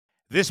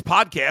This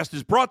podcast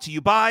is brought to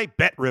you by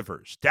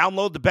BetRivers.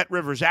 Download the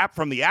BetRivers app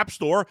from the App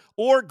Store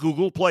or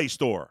Google Play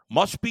Store.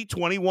 Must be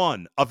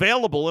 21.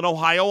 Available in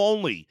Ohio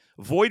only.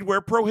 Void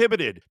where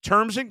prohibited.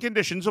 Terms and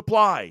conditions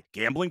apply.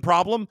 Gambling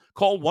problem?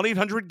 Call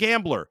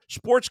 1-800-GAMBLER.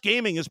 Sports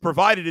gaming is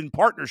provided in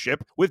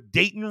partnership with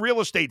Dayton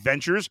Real Estate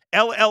Ventures,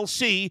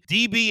 LLC,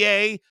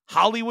 DBA,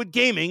 Hollywood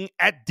Gaming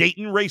at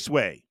Dayton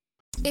Raceway.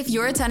 If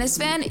you're a tennis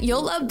fan,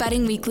 you'll love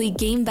Betting Weekly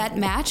Game Bet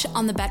Match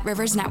on the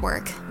BetRivers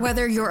Network.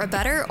 Whether you're a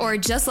bettor or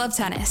just love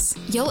tennis,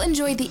 you'll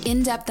enjoy the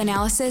in-depth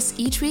analysis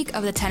each week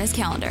of the tennis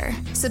calendar.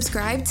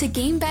 Subscribe to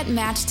Game Bet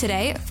Match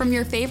today from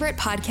your favorite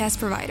podcast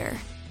provider.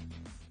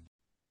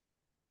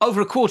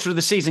 Over a quarter of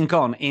the season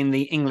gone in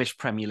the English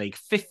Premier League,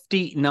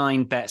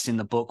 59 bets in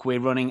the book. We're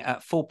running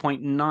at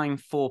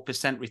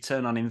 4.94%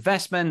 return on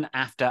investment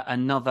after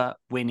another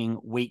winning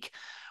week.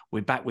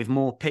 We're back with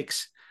more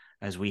picks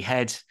as we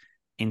head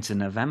into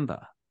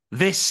November.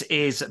 This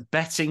is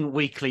Betting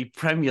Weekly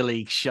Premier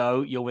League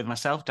show. You're with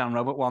myself, Dan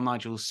Roebuck, while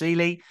Nigel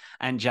Seeley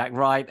and Jack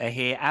Wright are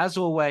here, as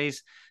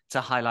always, to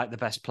highlight the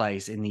best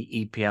plays in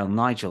the EPL.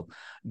 Nigel,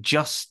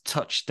 just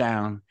touched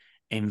down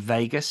in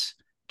Vegas.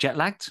 Jet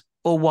lagged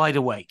or wide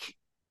awake?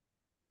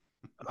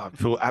 I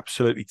feel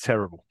absolutely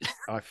terrible.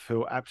 I've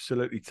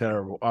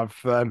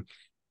done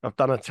a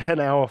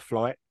 10-hour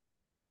flight.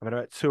 I've had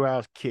about 2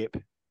 hours kip,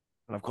 and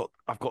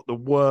I've got the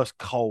worst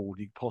cold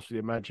you could possibly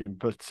imagine.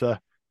 But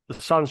the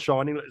sun's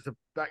shining. There's a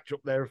backdrop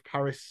there of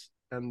Paris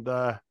and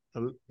the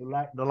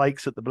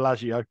lakes at the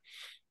Bellagio.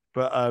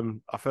 But I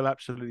feel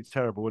absolutely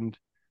terrible. And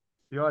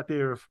the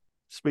idea of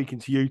speaking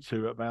to you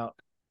two at about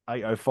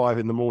 8:05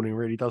 in the morning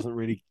really doesn't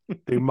really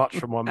do much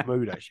for my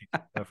mood, actually.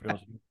 But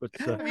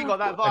you got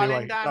that violin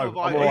anyway, down?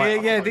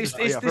 Right. This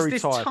tiny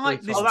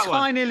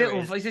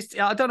little.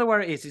 I don't know where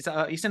it is.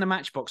 It's in a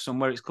matchbox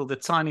somewhere. It's called the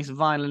tiniest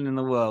violin in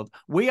the world.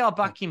 We are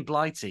back in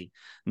Blighty,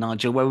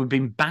 Nigel, where we've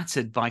been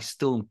battered by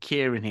Storm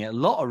Kieran here. A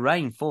lot of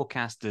rain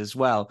forecast as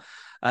well.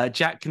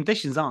 Jack,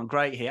 conditions aren't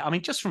great here. I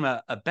mean, just from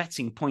a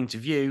betting point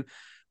of view,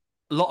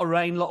 a lot of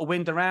rain, a lot of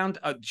wind around.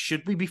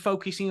 Should we be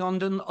focusing on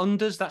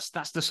unders?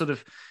 That's the sort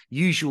of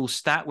usual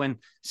stat when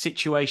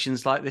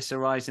situations like this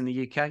arise in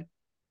the UK.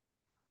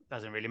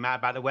 Doesn't really matter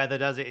about the weather,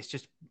 does it? It's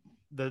just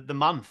the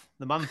month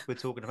we're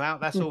talking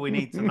about. That's all we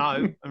need to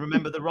know. And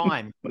remember the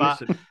rhyme.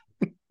 But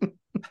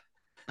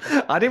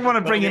I didn't want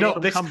to bring it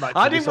up this.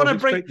 I didn't want to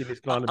bring this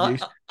kind of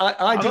news.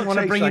 I didn't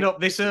want to bring it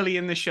up this early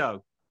in the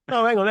show.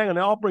 No, hang on.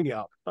 I'll bring it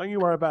up. Don't you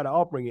worry about it.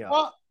 I'll bring it up.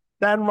 What?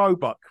 Dan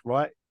Roebuck,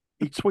 right?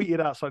 He tweeted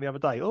out something the other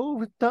day.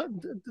 Oh,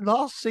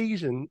 last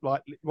season,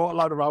 like, what a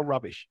load of old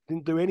rubbish.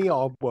 Didn't do any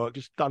hard work,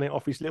 just done it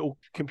off his little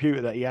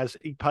computer that he has.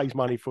 He pays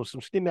money for some.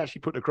 Didn't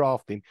actually put the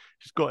graft in.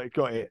 Just got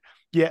it.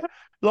 Yeah,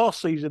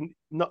 last season,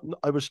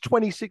 it was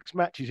 26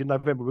 matches in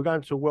November. We're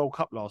going to a World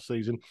Cup last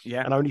season,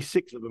 and only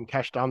 6 of them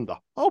cashed under.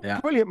 Oh, yeah.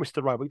 Brilliant,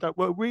 Mr. Roebuck. We don't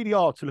work really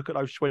hard to look at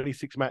those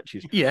 26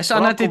 matches. Yes,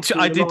 and I did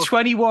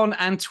 21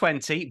 and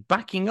 20,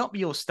 backing up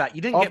your stat.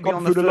 You didn't get me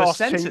on the first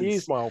sentence. 10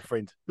 years, my old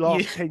friend.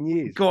 Last 10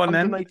 years. Go on,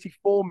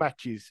 184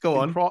 matches. Go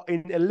on.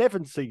 In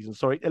 11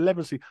 seasons,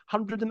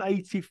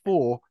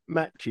 184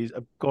 matches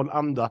have gone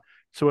under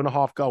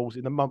 2.5 goals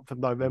in the month of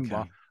November.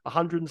 Okay.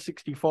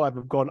 165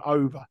 have gone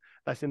over.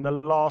 That's in the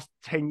last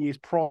 10 years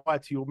prior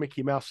to your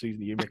Mickey Mouse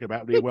season you're making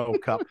about the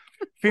World Cup.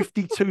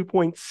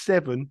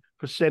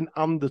 52.7%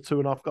 under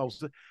 2.5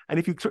 goals. And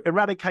if you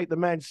eradicate the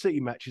Man City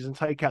matches and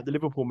take out the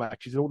Liverpool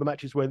matches and all the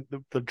matches where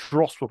the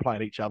dross were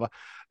playing each other,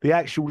 the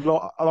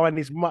actual line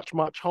is much,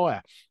 much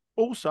higher.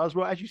 Also, as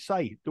well, as you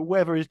say, the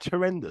weather is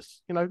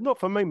horrendous. You know, not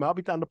for me, mate. I'll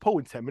be down the pool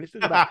in 10 minutes.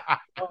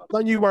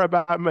 Don't you worry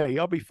about me.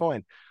 I'll be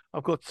fine.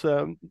 I've got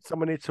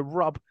someone here to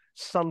rub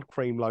sun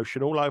cream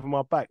lotion all over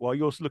my back while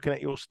you're looking at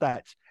your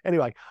stats.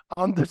 Anyway,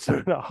 under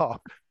 2.5,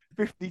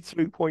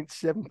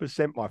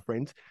 52.7%, my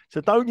friends. So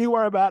don't you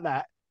worry about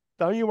that.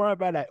 All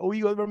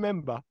you got to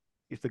remember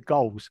is the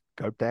goals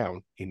go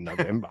down in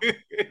November.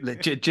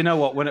 Do you know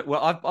what?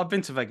 I've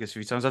been to Vegas a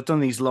few times. I've done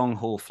these long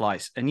haul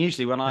flights, and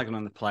usually when I go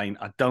on the plane,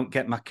 I don't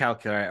get my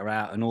calculator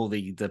out and all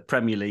the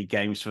Premier League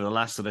games for the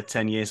last sort of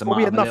 10 years.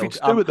 We had nothing to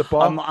do at the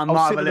bar. I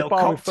might have a little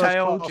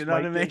cocktail. Do you know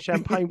what I mean?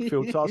 Champagne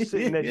filled. So I was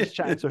sitting there just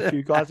chatting to a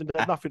few guys and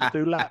had nothing to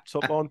do.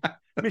 Laptop on.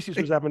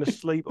 Mrs. was having a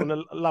sleep on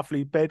a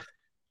lovely bed.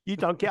 You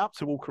don't get up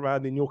to walk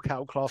around in your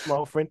cattle class, my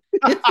old friend.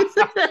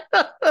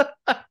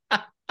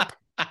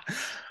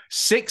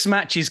 6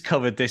 matches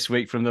covered this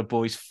week from the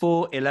boys,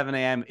 4 11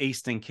 a.m.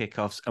 Eastern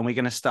kickoffs, and we're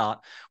going to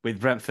start with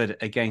Brentford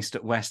against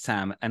West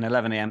Ham, an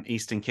 11 a.m.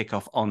 Eastern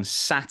kickoff on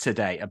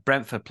Saturday. At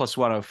Brentford plus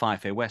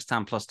 105 here, West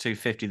Ham plus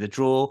 250, the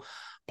draw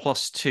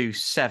plus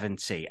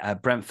 270.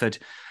 Brentford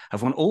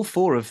have won all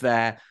 4 of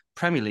their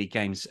Premier League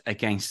games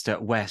against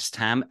West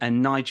Ham.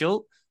 And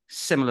Nigel,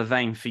 similar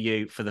vein for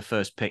you for the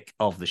first pick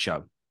of the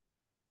show.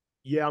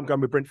 Yeah, I'm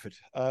going with Brentford.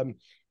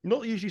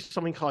 Not usually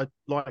something I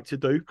like to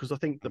do because I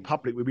think the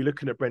public will be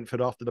looking at Brentford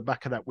after the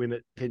back of that win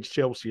against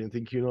Chelsea and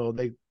thinking,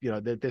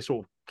 they're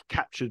sort of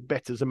captured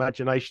bettor's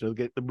imagination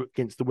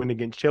against the win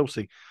against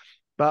Chelsea.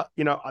 But,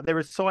 they're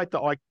a side that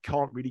I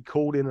can't really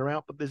call in or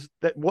out. But there's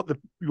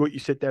what you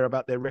said there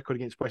about their record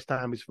against West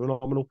Ham is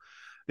phenomenal.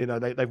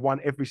 They've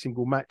won every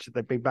single match that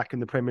they've been back in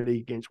the Premier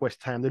League against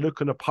West Ham. They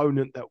look an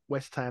opponent that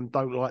West Ham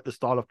don't like the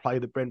style of play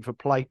that Brentford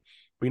play.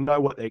 We know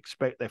what they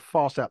expect. They're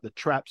fast out the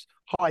traps,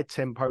 high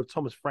tempo.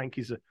 Thomas Frank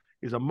is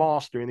a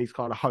master in these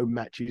kind of home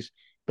matches.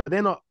 But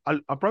then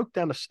I broke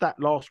down a stat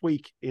last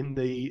week in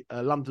the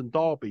London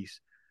derbies.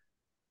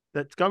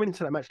 That's going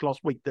into that match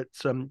last week that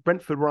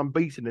Brentford were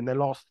unbeaten in their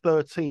last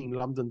 13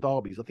 London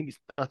derbies. I think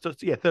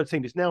it's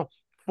 13. It's now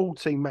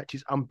 14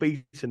 matches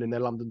unbeaten in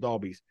their London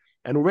derbies.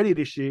 And already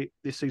this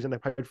season, they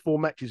played 4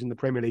 matches in the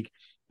Premier League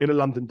in a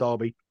London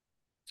derby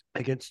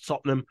against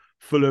Tottenham,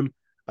 Fulham,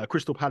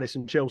 Crystal Palace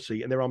and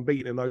Chelsea, and they're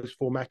unbeaten in those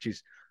 4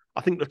 matches.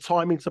 I think the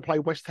timing to play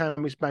West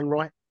Ham is bang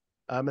right.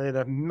 They had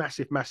a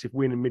massive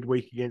win in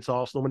midweek against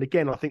Arsenal. And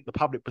again, I think the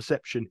public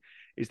perception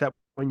is that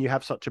when you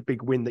have such a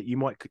big win that you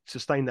might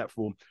sustain that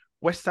form.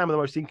 West Ham are the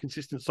most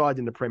inconsistent side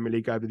in the Premier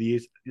League over the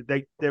years.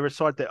 They're a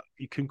side that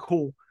you can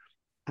call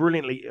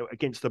brilliantly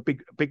against a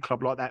big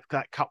club like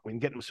that cup win,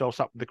 get themselves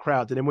up with the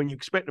crowd. And then when you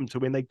expect them to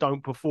win, they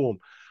don't perform.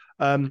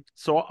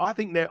 So I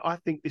think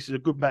this is a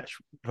good match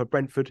for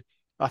Brentford.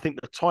 I think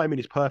the timing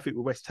is perfect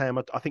with West Ham.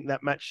 I think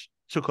that match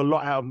took a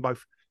lot out of them,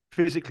 both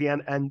physically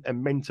and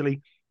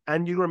mentally.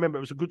 And you remember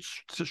it was a good,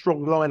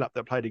 strong lineup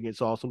that played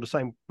against Arsenal.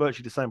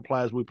 Virtually the same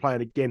players we're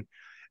playing again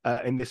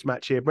in this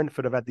match here.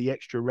 Brentford have had the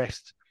extra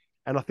rest,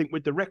 and I think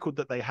with the record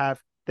that they have,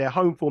 their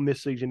home form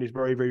this season is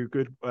very, very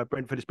good.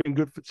 Brentford has been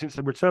good since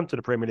they returned to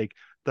the Premier League.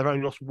 They've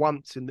only lost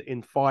once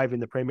in 5 in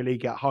the Premier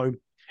League at home,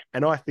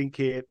 and I think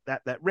here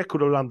that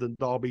record of London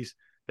derbies,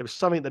 there was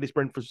something that this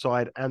Brentford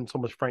side and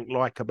Thomas Frank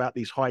like about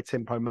these high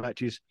tempo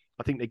matches.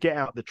 I think they get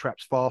out of the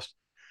traps fast,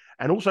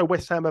 and also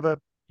West Ham have a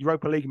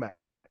Europa League match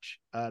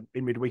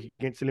in midweek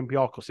against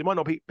Olympiacos. It might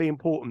not be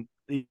important,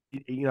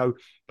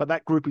 but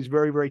that group is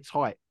very, very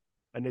tight.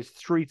 And there's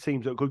 3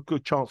 teams that have a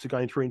good chance of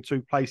going through in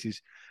 2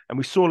 places. And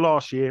we saw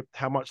last year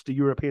how much the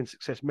European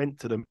success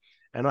meant to them.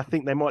 And I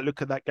think they might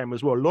look at that game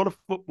as well. A lot of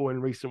football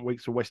in recent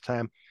weeks for West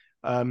Ham.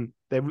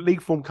 Their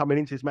league form coming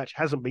into this match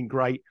hasn't been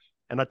great.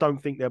 And I don't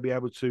think they'll be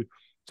able to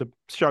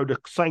show the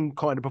same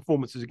kind of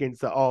performances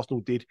against that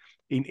Arsenal did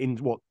in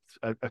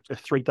a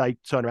 3-day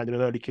turnaround in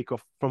an early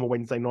kickoff from a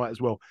Wednesday night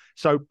as well.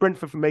 So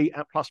Brentford for me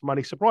at plus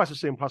money. Surprised to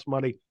see them plus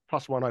money,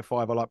 plus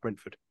 105. I like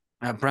Brentford.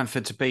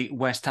 Brentford to beat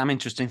West Ham.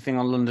 Interesting thing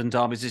on London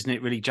derbies, isn't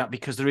it, really, Jack?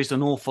 Because there is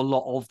an awful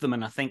lot of them.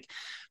 And I think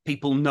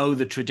people know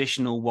the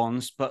traditional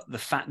ones, but the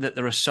fact that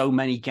there are so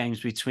many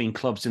games between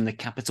clubs in the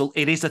capital,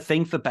 it is a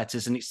thing for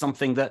bettors. And it's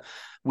something that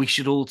we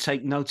should all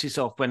take notice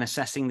of when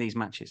assessing these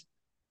matches.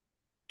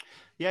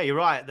 Yeah, you're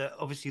right. That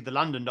obviously the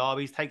London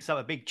derbies takes up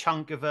a big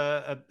chunk of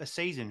a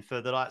season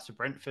for the likes of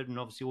Brentford and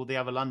obviously all the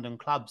other London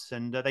clubs.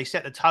 And they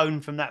set the tone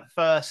from that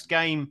first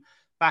game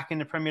back in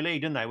the Premier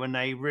League, didn't they? When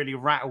they really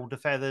rattled the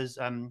feathers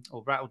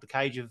or rattled the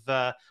cage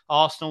of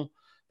Arsenal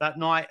that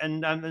night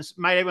and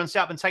made everyone sit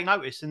up and take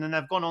notice. And then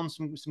they've gone on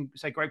some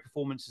great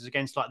performances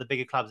against like the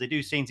bigger clubs. They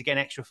do seem to get an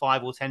extra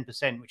 5 or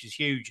 10%, which is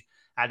huge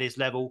at his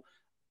level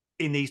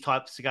in these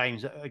types of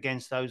games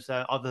against those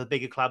either the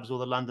bigger clubs or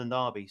the London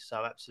derbies.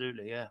 So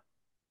absolutely, yeah.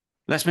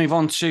 Let's move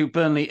on to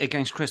Burnley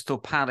against Crystal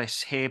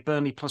Palace here.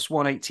 Burnley plus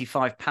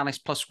 185, Palace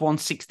plus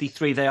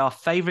 163. They are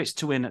favourites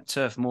to win at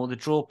Turf Moor. The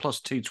draw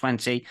plus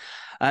 220.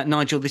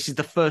 Nigel, this is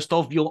the first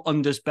of your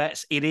unders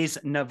bets. It is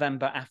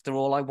November after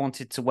all. I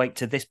wanted to wait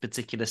to this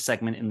particular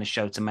segment in the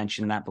show to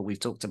mention that, but we've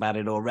talked about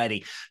it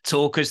already.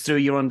 Talk us through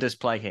your unders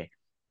play here.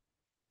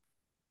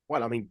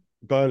 Well, I mean,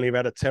 Burnley have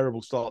had a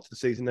terrible start to the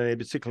season, and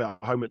particularly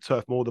at home at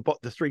Turf Moor.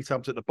 The 3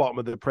 clubs at the bottom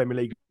of the Premier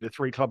League, the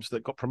 3 clubs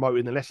that got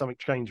promoted, unless something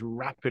changed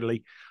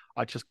rapidly,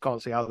 I just can't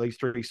see how these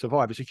 3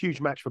 survive. It's a huge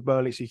match for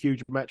Burnley. It's a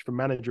huge match for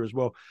manager as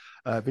well,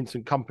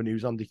 Vincent Kompany,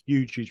 who's under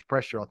huge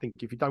pressure. I think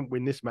if you don't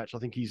win this match, I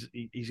think he's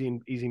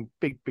in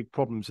big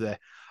problems there.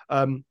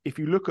 If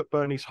you look at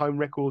Burnley's home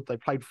record, they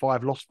played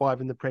 5, lost 5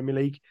 in the Premier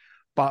League,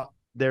 but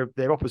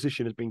their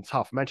opposition has been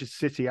tough.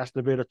 Manchester City,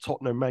 Aston Villa,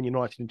 Tottenham, Man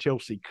United, and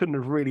Chelsea couldn't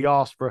have really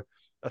asked for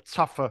a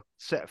tougher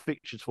set of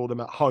fixtures for them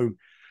at home.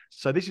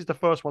 So this is the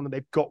first one that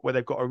they've got where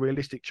they've got a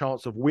realistic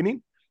chance of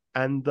winning.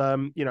 And,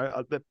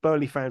 the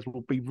Burnley fans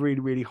will be really,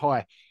 really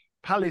high.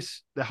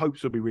 Palace, their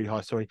hopes will be really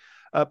high, sorry.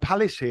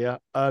 Palace here,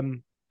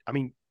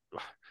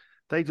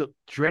 they look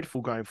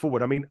dreadful going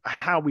forward. I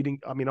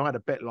had a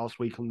bet last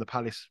week on the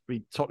Palace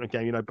Tottenham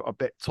game, but I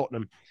bet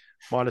Tottenham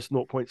minus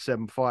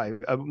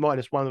 0.75,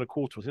 minus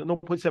 1.25, was it?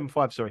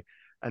 0.75, sorry.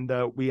 And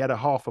we had a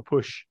half a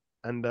push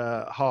and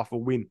half a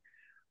win.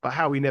 But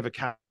how we never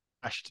cashed.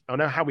 I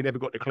know how we never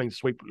got the clean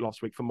sweep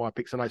last week for my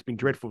picks. I know it's been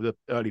dreadful the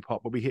early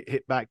part, but we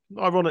hit back.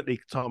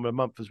 Ironically, time of the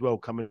month as well,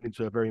 coming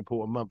into a very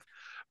important month.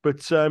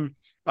 But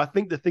I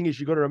think the thing is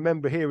you've got to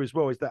remember here as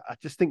well is that I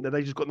just think that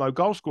they just got no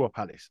goal scorer,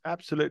 Palace.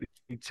 Absolutely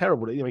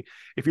terrible. I mean,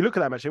 if you look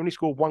at that match, they only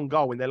scored 1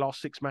 goal in their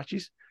last 6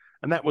 matches.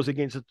 And that was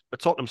against a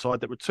Tottenham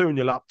side that were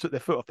 2-0 up, took their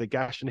foot off the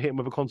gas and hit them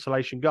with a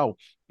consolation goal.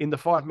 In the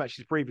 5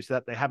 matches previous to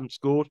that, they haven't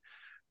scored.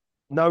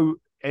 No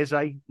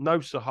Eze, no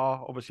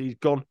Sahar, obviously he's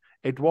gone.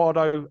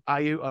 Eduardo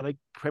Ayew, are they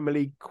Premier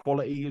League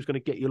quality who's going to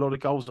get you a lot of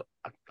goals?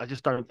 I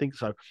just don't think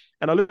so.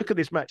 And I look at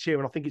this match here,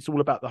 and I think it's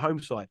all about the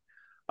home side.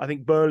 I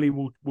think Burnley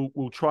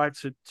will try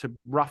to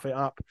rough it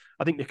up.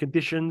 I think the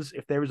conditions,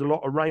 if there is a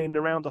lot of rain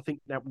around, I think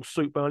that will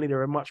suit Burnley.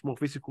 They're a much more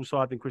physical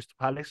side than Crystal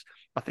Palace.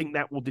 I think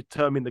that will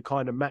determine the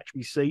kind of match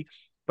we see.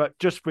 But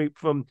just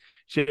from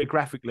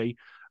geographically,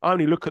 I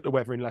only look at the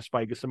weather in Las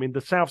Vegas. I mean, the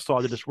south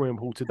side of the swimming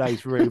pool today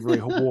is very, very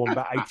warm,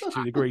 about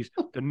 82 degrees.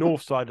 The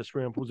north side of the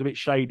swimming pool is a bit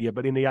shadier,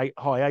 but in the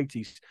high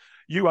 80s.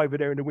 You over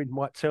there in the wind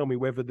might tell me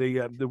whether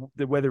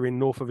the weather in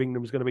north of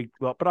England is going to be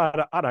like, but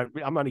I don't.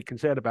 I'm only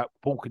concerned about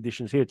pool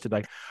conditions here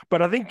today.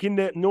 But I think in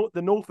the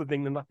north of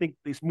England, I think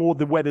it's more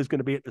the weather's going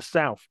to be at the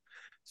south.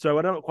 So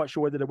I'm not quite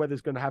sure whether the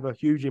weather's going to have a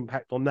huge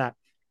impact on that.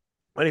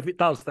 And if it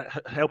does,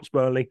 that helps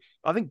Burnley.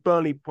 I think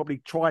Burnley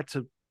probably tried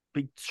to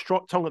be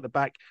strong tongue at the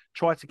back,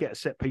 try to get a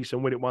set piece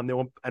and win it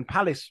 1-0. And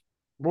Palace,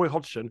 Roy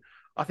Hodgson,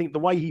 I think the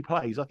way he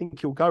plays, I think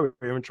he'll go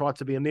here and try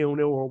to be a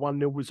 0-0 or a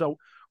 1-0 result.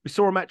 We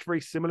saw a match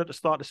very similar at the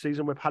start of the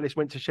season where Palace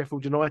went to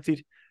Sheffield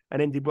United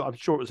and ended, I'm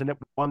sure it was a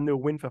 1-0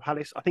 win for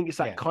Palace. I think it's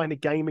that kind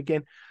of game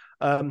again.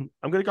 I'm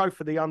going to go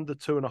for the under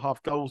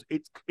 2.5 goals.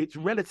 It's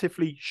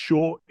relatively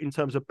short in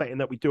terms of betting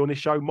that we do on this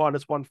show,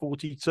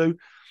 -142.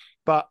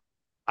 But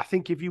I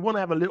think if you want to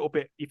have a little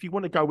bit, if you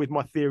want to go with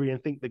my theory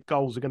and think the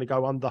goals are going to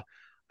go under,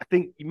 I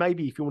think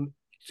maybe if you want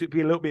to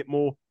be a little bit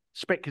more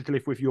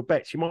speculative with your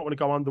bets, you might want to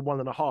go under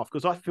 1.5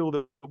 because I feel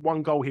that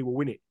one goal here will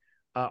win it.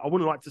 I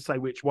wouldn't like to say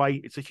which way.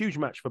 It's a huge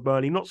match for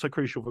Burnley, not so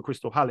crucial for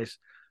Crystal Palace,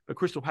 but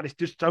Crystal Palace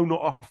just do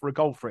not offer a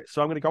goal for it.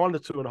 So I'm going to go under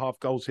 2.5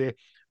 goals here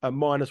at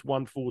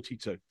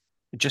 -142.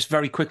 Just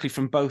very quickly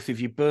from both of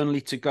you,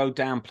 Burnley to go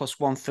down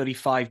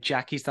 +135.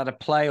 Jack, is that a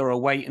play or a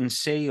wait and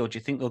see, or do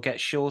you think they'll get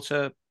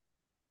shorter?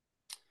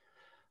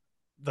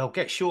 They'll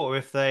get shorter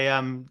if they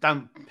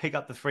don't pick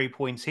up the 3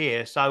 points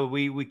here. So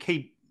we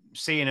keep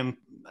seeing them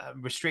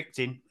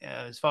restricting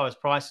as far as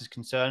price is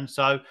concerned.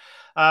 So,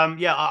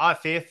 I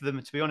fear for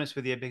them, to be honest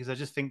with you, because I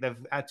just think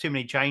they've had too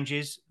many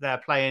changes.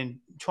 They're trying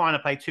to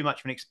play too much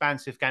of an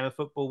expansive game of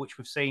football, which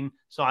we've seen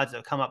sides that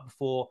have come up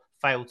before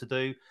fail to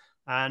do.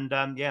 And,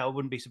 I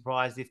wouldn't be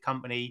surprised if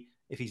Company,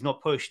 if he's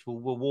not pushed,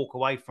 will walk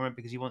away from it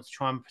because he wants to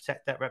try and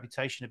protect that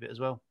reputation a bit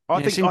as well.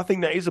 I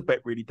think that is a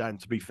bet, really, Dan,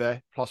 to be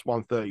fair,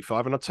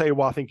 +135. And I'll tell you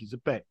why I think it's a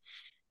bet.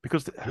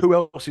 Because who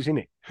else is in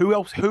it?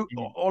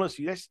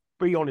 Honestly, let's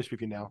be honest with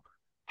you now.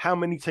 How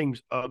many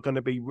teams are going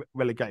to be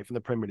relegated from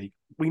the Premier League?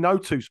 We know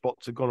 2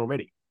 spots have gone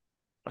already.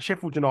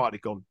 Sheffield United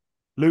have gone.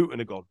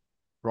 Luton are gone,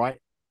 right?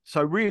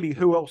 So really,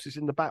 who else is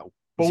in the battle?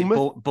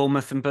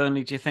 Bournemouth and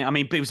Burnley, do you think? I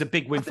mean, it was a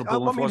big win for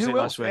Bournemouth, wasn't it,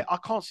 last week? I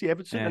can't see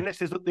Everton unless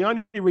there's the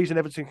only reason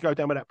Everton can go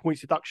down with that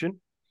points deduction,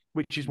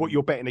 which is what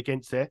you're betting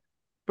against there.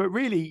 But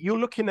really, you're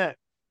looking at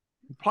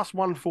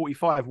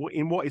 +145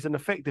 in what is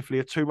effectively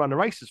a 2-runner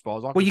race as far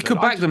as I'm concerned. You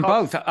could back them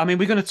both. I mean,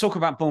 we're going to talk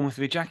about Bournemouth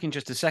with Jack in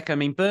just a second. I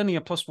mean, Burnley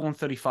are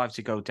 +135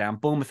 to go down.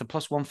 Bournemouth are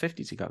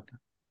 +150 to go down.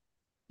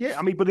 Yeah,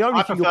 I mean, but the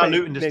only thing you're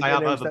Luton to stay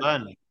up over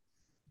Burnley.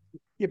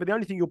 Yeah, but the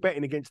only thing you're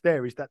betting against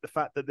there is that the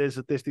fact that there's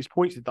this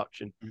points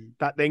deduction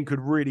that then could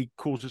really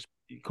cause us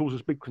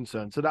big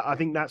concern. So that I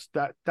think that's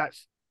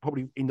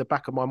probably in the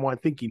back of my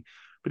mind thinking.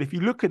 But if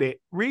you look at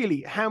it,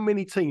 really, how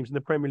many teams in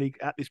the Premier League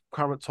at this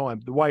current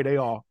time, the way they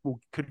are,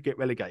 could get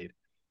relegated?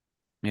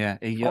 Yeah,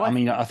 I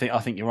mean, I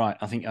think you're right.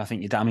 I think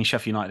you're down. I mean,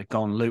 Sheffield United have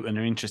gone. Luton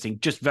are interesting.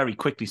 Just very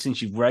quickly, since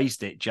you've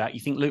raised it, Jack, you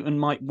think Luton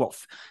might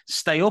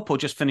stay up or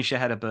just finish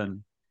ahead of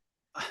Burnley?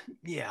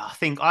 Yeah, I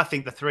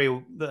think the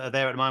 3 that are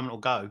there at the moment will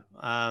go,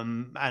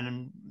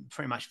 and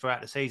pretty much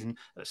throughout the season.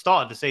 At the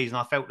start of the season,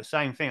 I felt the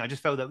same thing. I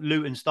just felt that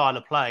Luton's style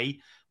of play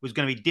was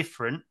going to be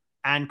different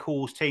and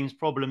cause teams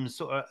problems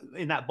sort of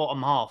in that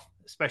bottom half,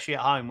 especially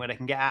at home where they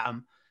can get at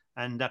them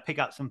and pick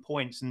up some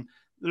points. And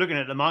looking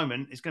at the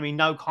moment, it's going to be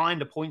no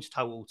kind of points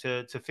total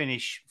to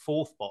finish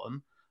 4th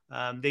bottom.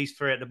 These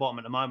 3 at the bottom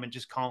at the moment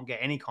just can't get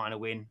any kind of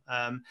win.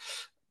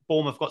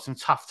 Bournemouth got some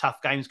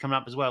tough games coming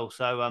up as well.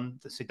 So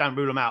don't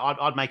rule them out.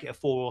 I'd make it a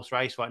 4-horse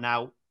race right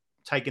now,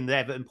 taking the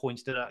Everton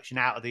points deduction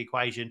out of the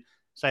equation.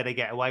 Say they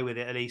get away with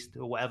it at least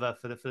or whatever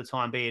for the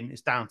time being.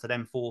 It's down to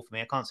them 4 for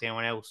me. I can't see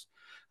anyone else.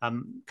 A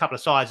couple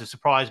of sides have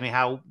surprised me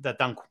how they've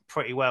done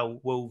pretty well.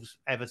 Wolves,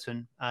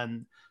 Everton,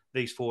 and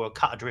these 4 are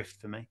cut adrift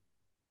for me.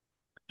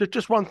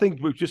 Just one thing,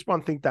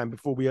 Dan,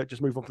 before we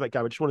just move on from that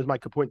game. I just wanted to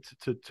make a point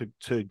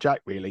to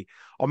Jack, really.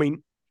 I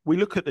mean, we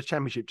look at the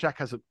Championship.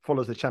 Jack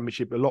follows the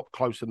Championship a lot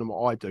closer than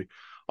what I do.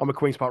 I'm a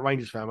Queen's Park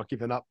Rangers fan. I've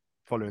given up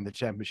following the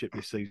Championship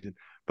this season.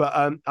 But,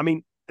 I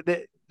mean,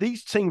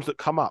 these teams that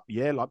come up,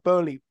 like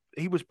Burnley,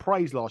 he was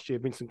praised last year,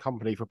 Vincent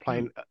Kompany, for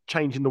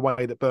changing the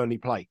way that Burnley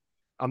play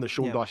under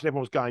Sean Dyche. And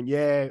everyone was going,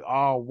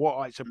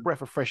 it's a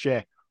breath of fresh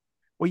air.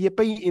 Well, you're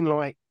beating,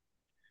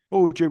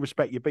 all due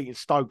respect, you're beating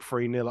Stoke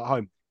 3-0 at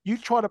home. You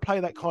try to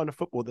play that kind of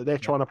football that they're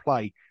trying to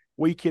play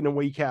week in and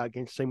week out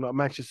against teams like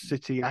Manchester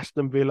City,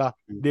 Aston Villa,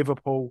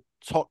 Liverpool,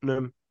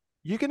 Tottenham,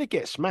 you're going to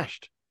get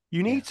smashed.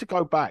 You need to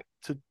go back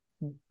to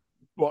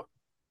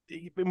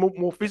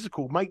more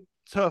physical, make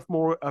turf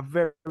more a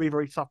very,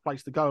 very tough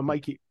place to go and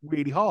make it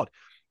really hard.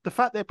 the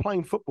fact they're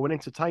playing football and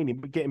entertaining,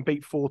 but getting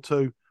beat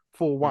 4-2,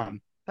 4-1,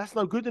 that's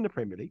no good in the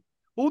Premier League.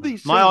 All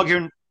these My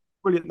argument,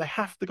 brilliant. They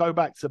have to go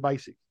back to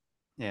basics.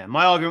 Yeah,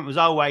 my argument was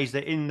always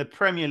that in the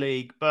Premier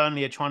League,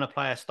 Burnley are trying to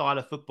play a style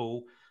of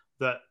football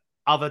that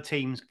other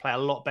teams play a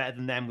lot better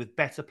than them, with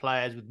better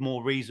players, with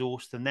more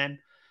resource than them.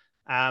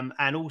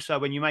 And also,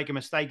 when you make a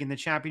mistake in the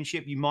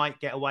Championship, you might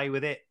get away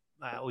with it,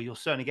 or you'll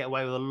certainly get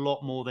away with a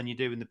lot more than you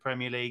do in the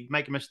Premier League.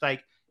 Make a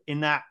mistake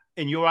in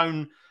your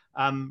own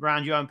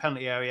around your own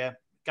penalty area,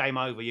 game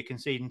over. You're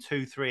conceding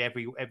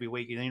 2-3 every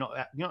week, and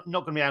you're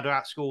not going to be able to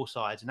outscore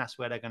sides, and that's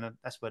where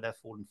they're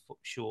falling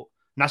short.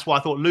 And that's why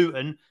I thought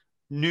Luton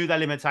knew their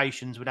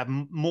limitations, would have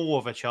more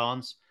of a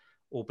chance,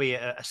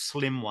 albeit a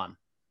slim one.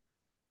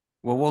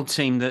 Well, one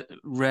team that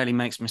rarely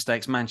makes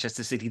mistakes,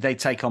 Manchester City, they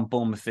take on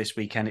Bournemouth this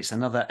weekend. It's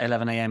another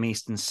 11 a.m.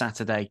 Eastern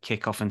Saturday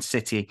kickoff, and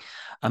City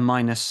a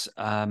minus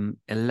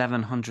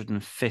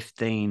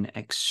 1,115,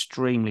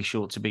 extremely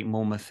short to beat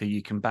Bournemouth, who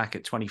you can back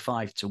at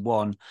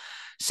 25-1.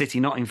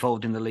 City not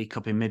involved in the League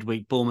Cup in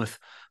midweek. Bournemouth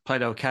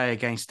played okay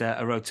against a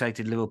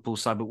rotated Liverpool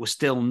side, but were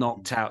still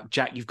knocked out.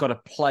 Jack, you've got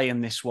to play in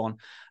this one,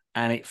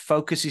 and it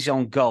focuses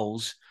on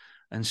goals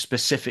and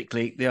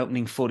specifically the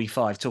opening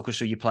 45. Talk us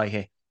through your play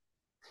here.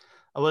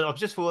 Well,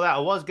 just for that, I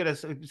was going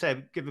to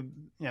say, give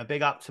a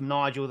big up to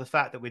Nigel, the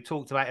fact that we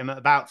talked about him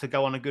about to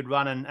go on a good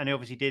run, and he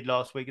obviously did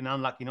last week, and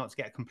unlucky not to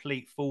get a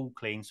complete full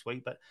clean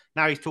sweep. But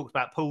now he's talked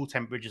about pool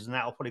temperatures and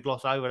that. I'll probably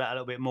gloss over that a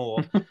little bit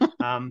more.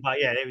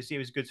 But yeah, it was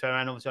good to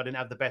around. Obviously, I didn't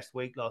have the best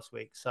week last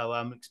week, so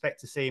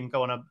expect to see him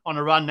go on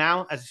a run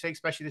now, as I say,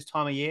 especially this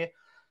time of year.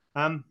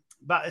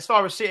 But as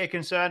far as City are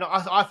concerned,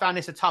 I found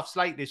this a tough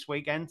slate this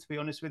weekend, to be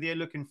honest with you,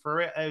 looking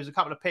for it. There was a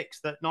couple of picks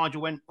that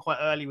Nigel went quite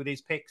early with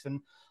his picks, and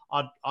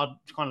I'd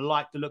kind of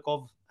like the look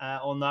of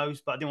on those,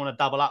 but I didn't want to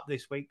double up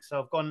this week.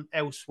 So I've gone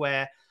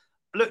elsewhere.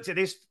 I looked at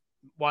this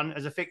one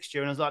as a fixture,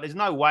 and I was like, there's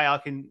no way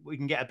we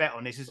can get a bet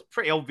on this. It's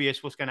pretty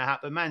obvious what's going to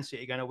happen. Man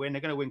City are going to win.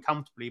 They're going to win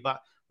comfortably, but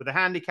with the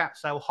handicap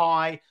so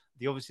high,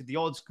 obviously the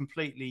odds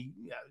completely,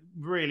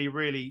 really,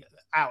 really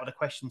out of the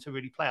question to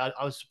really play.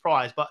 I was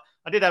surprised, but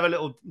I did have a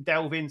little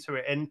delve into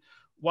it, and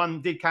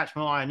one did catch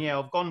my eye. And yeah,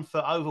 I've gone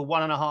for over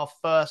 1.5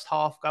 first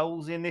half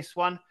goals in this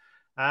one.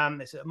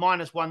 It's at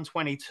minus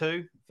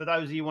 122. For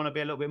those of you who want to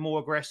be a little bit more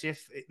aggressive,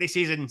 this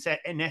is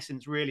in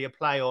essence really a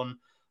play on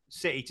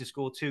City to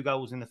score 2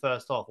 goals in the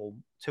first half, or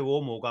 2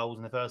 or more goals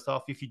in the first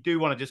half. If you do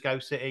want to just go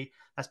City,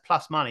 that's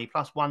plus money,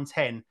 plus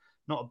 110.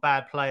 Not a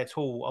bad play at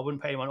all. I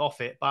wouldn't put anyone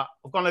off it, but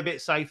I've gone a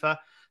bit safer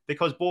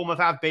because Bournemouth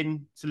have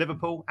been to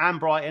Liverpool and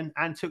Brighton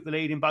and took the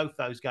lead in both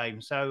those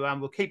games. So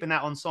we're keeping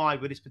that on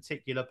side with this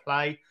particular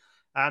play.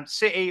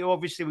 City,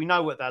 obviously, we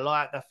know what they're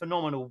like. They're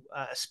phenomenal,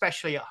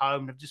 especially at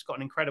home. They've just got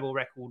an incredible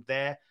record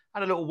there.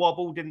 Had a little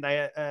wobble, didn't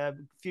they, a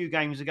few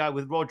games ago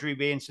with Rodri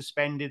being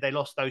suspended. They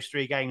lost those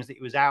 3 games that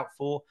he was out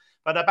for,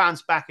 but they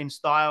bounced back in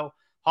style.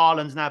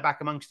 Haaland's now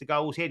back amongst the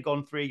goals. He had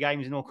gone 3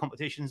 games in all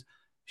competitions.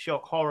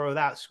 Shock horror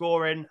without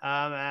scoring,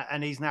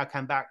 and he's now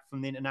come back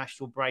from the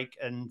international break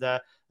and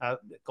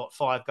got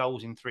 5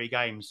 goals in 3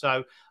 games.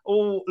 So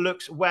all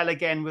looks well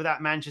again with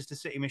that Manchester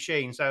City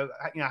machine. So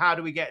how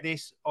do we get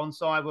this on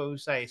side? Well, we'll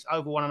say it's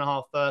over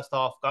 1.5 first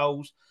half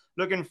goals.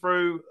 Looking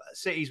through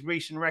City's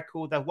recent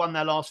record, they've won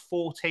their last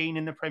 14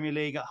 in the Premier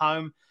League at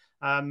home.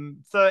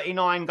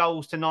 39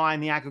 goals to 9,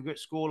 the aggregate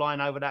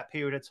scoreline over that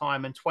period of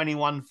time, and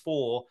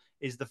 21-4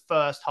 is the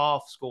first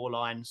half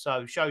scoreline.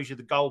 So shows you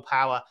the goal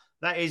power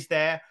that is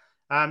there.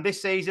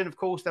 This season, of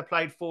course, they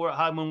played 4 at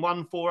home and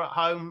won 4 at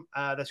home.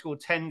 They scored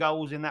 10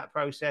 goals in that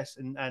process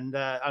and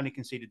only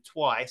conceded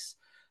twice.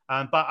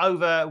 But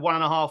over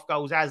 1.5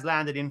 goals has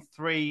landed in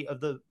 3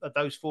 of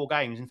those 4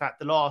 games. In fact,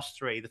 the last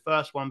 3, the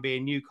first one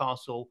being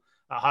Newcastle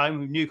at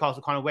home.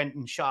 Newcastle kind of went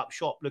and shut up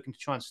shop looking to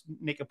try and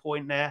nick a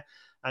point there,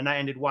 and that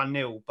ended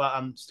 1-0.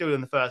 But still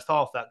in the first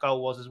half, that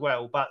goal was as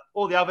well. But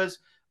all the others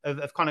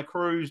have kind of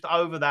cruised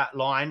over that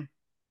line.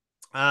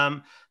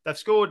 They've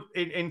scored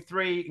in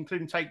 3,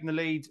 including taking the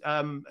lead.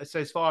 So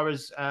as far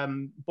as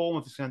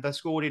Bournemouth is concerned, they've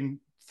scored in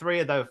 3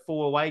 of their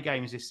 4 away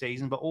games this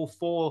season, but all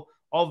 4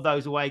 of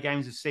those away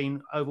games have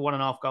seen over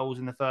 1.5 goals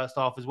in the first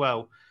half as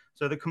well.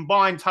 So the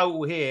combined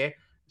total here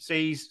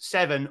sees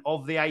 7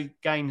 of the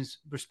 8 games,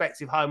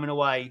 respective home and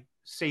away,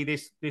 see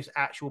this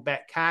actual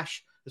bet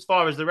cash. As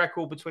far as the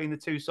record between the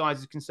two sides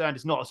is concerned,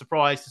 it's not a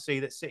surprise to see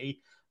that City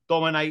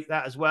dominate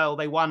that as well.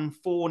 They won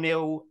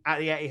 4-0 at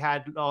the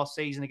Etihad last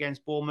season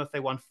against Bournemouth. They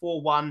won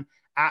 4-1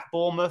 at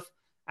Bournemouth,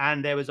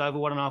 and there was over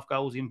 1.5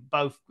 goals in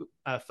both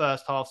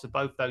first halves of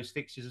both those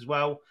fixtures as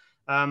well.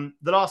 The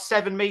last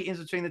 7 meetings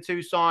between the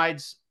two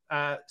sides,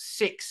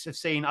 6 have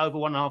seen over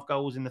 1.5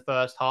 goals in the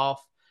first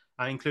half,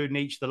 including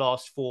each of the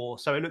last 4.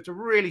 So it looked a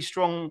really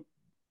strong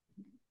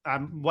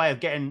way of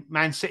getting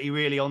Man City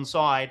really on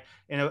side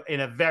in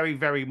a very,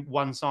 very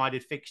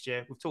one-sided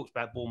fixture. We've talked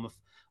about Bournemouth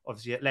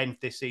obviously at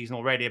length this season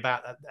already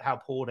about how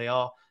poor they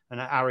are, and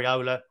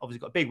Areola obviously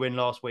got a big win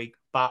last week,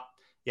 but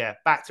yeah,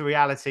 back to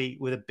reality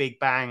with a big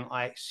bang,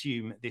 I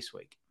assume, this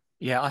week.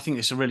 Yeah, I think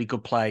it's a really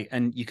good play.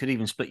 And you could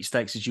even split your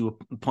stakes, as you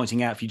were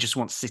pointing out, if you just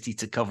want City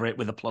to cover it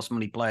with a plus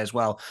money play as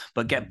well.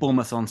 But get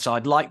Bournemouth on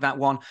side. Like that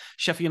one.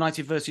 Sheffield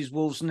United versus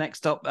Wolves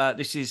next up.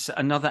 This is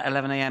another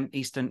 11 a.m.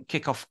 Eastern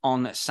kickoff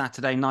on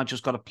Saturday.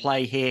 Nigel's got a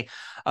play here.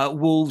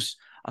 Wolves,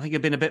 I think,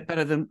 have been a bit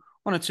better than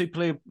one or two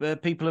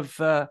people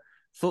have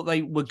thought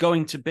they were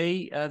going to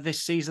be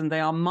this season. They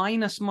are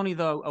minus money,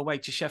 though, away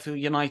to Sheffield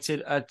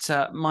United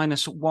at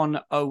minus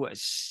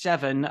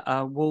 107.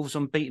 Wolves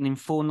unbeaten in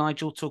 4.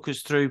 Nigel, talk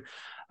us through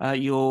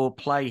your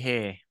play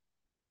here.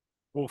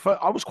 Well,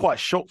 I was quite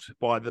shocked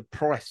by the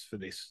price for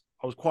this.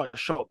 I was quite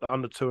shocked that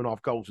under 2.5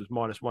 goals was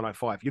minus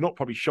 105. You're not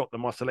probably shocked that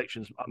my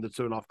selection's under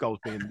 2.5 goals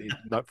being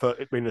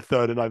the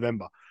 3rd of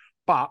November.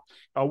 But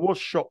I was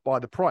shocked by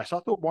the price. I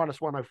thought minus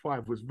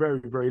 105 was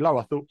very, very low.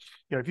 I thought,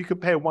 if you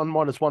compare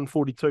minus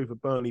 142 for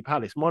Burnley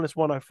Palace, minus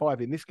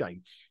 105 in this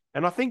game.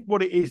 And I think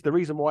what it is, the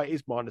reason why it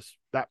is minus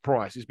that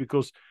price is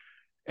because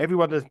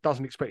everyone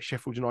doesn't expect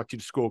Sheffield United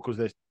to score because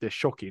they're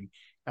shocking.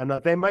 And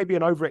there may be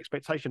an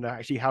over-expectation of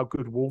actually how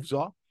good Wolves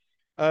are.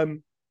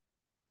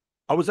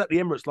 I was at the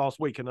Emirates last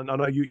week, and I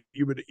know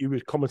you were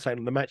commentating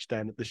on the match day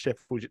at the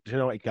Sheffield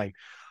United game.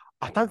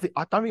 I don't think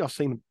I've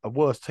seen a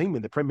worse team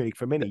in the Premier League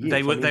for many years.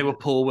 They were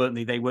poor, weren't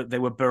they? They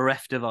were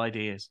bereft of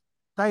ideas.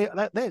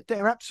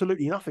 They're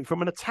absolutely nothing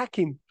from an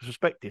attacking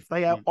perspective.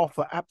 They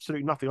offer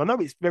absolutely nothing. I know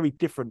it's very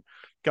different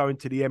going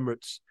to the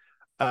Emirates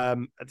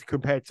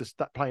compared to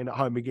playing at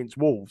home against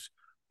Wolves,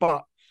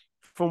 but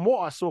from what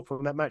I saw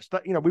from that match,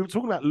 we were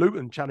talking about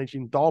Luton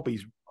challenging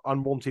Derby's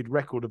unwanted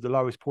record of the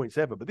lowest points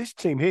ever, but this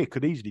team here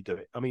could easily do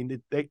it. I mean,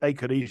 they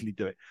could easily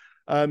do it.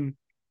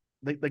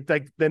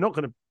 They're not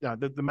going to.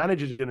 The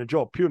manager's in a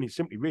job purely and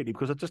simply, really,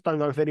 because I just don't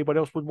know if anybody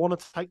else would want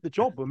to take the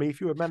job. I mean,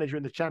 if you're a manager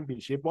in the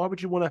Championship, why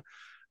would you want to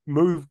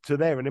move to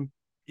there and then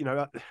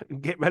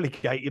get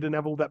relegated and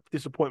have all that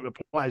disappointment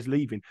of players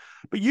leaving?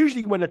 But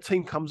usually, when a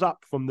team comes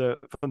up from the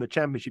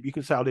Championship, you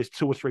can say, "Oh, there's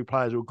 2 or 3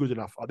 players who are good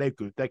enough. Oh, they're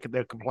good. They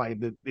can play at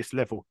this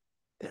level."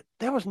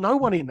 There was no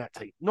one in that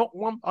team. Not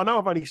one. I know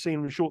I've only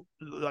seen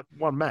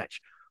one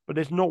match, but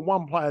there's not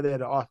one player there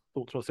that I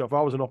thought to myself, if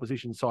I was an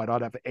opposition side,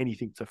 I'd have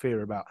anything to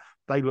fear about.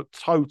 They look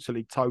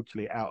totally,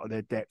 totally out of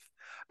their depth.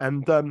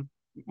 And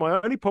my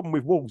only problem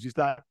with Wolves is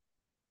that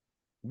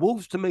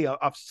Wolves, to me,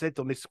 I've said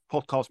on this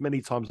podcast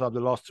many times over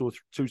the last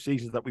 2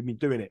 seasons that we've been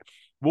doing it,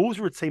 Wolves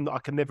are a team that I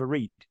can never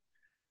read.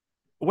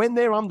 When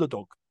they're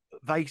underdog,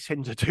 they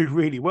tend to do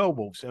really well,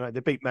 Wolves. They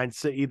beat Man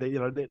City.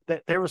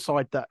 They're a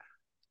side that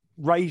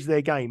raise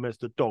their game as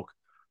the dog.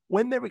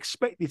 When they're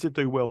expected to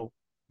do well,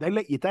 they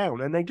let you down.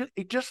 And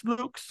it just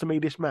looks to me,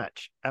 this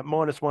match at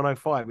minus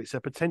 105, it's a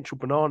potential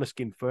banana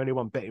skin for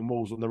anyone betting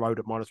Wolves on the road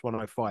at minus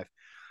 105.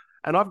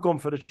 And I've gone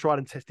for the tried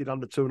and tested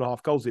under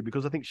 2.5 goals here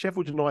because I think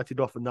Sheffield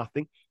United offer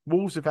nothing.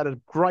 Wolves have had a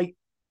great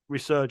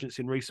resurgence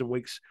in recent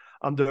weeks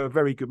under a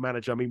very good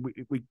manager. I mean,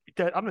 I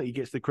don't think he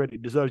gets the credit he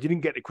deserves. He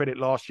didn't get the credit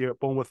last year at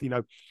Bournemouth.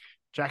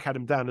 Jack had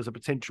him down as a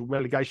potential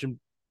relegation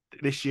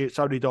this year.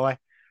 So did I.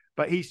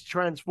 But he's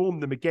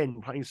transformed them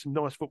again, playing some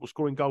nice football,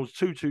 scoring goals,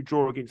 2-2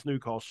 draw against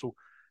Newcastle.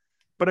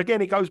 But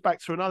again, it goes back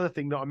to another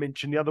thing that I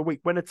mentioned the other week.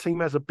 When a team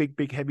has a big,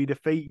 big, heavy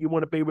defeat, you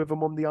want to be with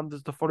them on the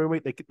unders the following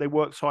week. They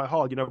work so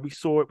hard. We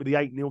saw it with the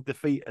 8-0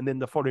 defeat, and then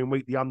the following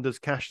week, the unders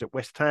cashed at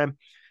West Ham.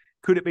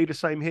 Could it be the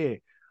same here?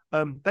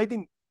 They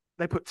didn't.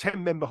 They put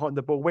 10 men behind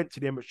the ball, went to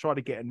the Emirates, tried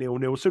to get a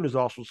 0-0. As soon as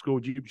Arsenal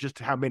scored, just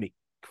how many?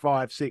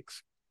 5,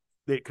 6.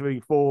 It could be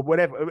 4,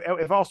 whatever.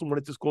 If Arsenal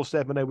wanted to score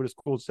 7, they would have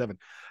scored 7.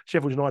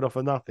 Sheffield United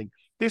offer nothing.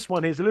 This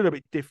one is a little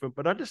bit different,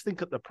 but I just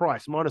think at the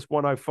price, minus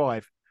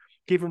 105,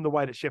 given the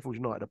way that Sheffield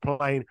United are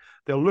playing,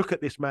 they'll look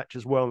at this match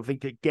as well and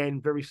think, again,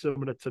 very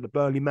similar to the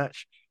Burnley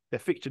match. Their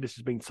fixture list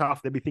has been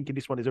tough. They'll be thinking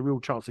this one is a real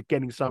chance of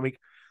getting something.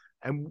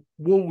 And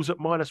Wolves at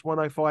minus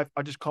 105,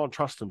 I just can't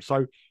trust them.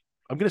 So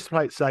I'm going to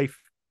play it safe.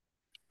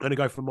 I'm going to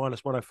go for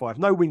minus 105.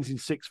 No wins in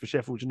 6 for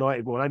Sheffield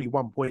United. Well, only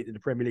 1 point in the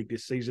Premier League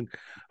this season.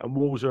 And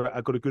Wolves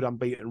have got a good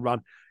unbeaten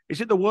run.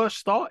 Is it the worst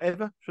start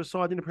ever for a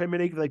side in the Premier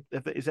League?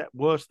 Is that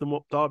worse than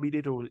what Derby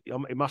did? Or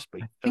it must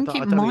be. I think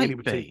it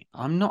might be.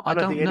 I don't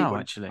know,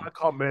 actually. I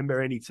can't remember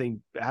any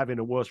team having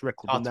a worse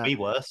record than that. Hard to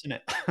be worse, isn't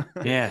it?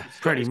 Yeah,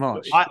 pretty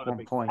much.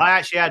 I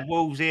actually had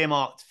Wolves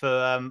earmarked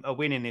for a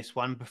win in this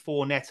one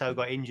before Neto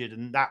got injured,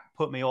 and that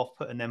put me off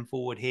putting them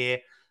forward here.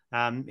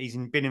 He's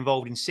been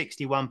involved in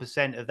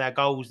 61% of their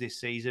goals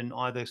this season,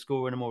 either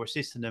scoring them or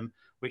assisting them,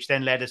 which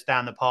then led us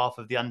down the path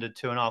of the under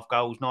 2.5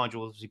 goals.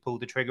 Nigel obviously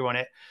pulled the trigger on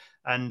it,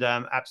 and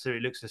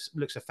absolutely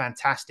looks a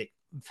fantastic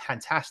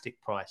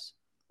price.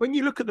 When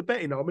you look at the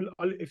betting, I mean,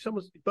 if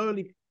someone's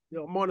Burnley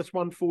minus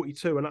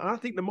 142, and I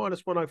think the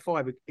minus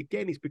 105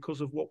 again is because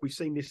of what we've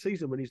seen this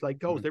season when he's laid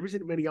goals. There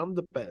isn't many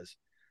underbetters.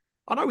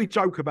 I know we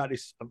joke about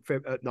this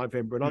at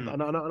November,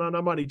 and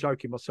I'm only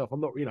joking myself.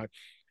 I'm not,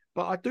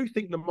 But I do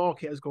think the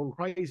market has gone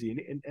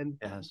crazy, and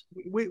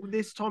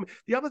this time.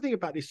 The other thing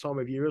about this time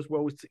of year as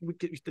well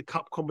is the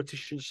cup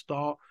competitions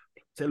start.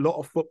 It's a lot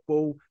of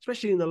football,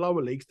 especially in the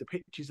lower leagues. The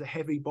pitches are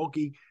heavy,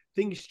 boggy.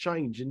 Things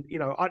change, and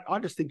I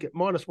just think at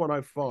minus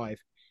 105,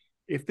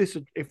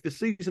 if the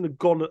season had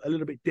gone a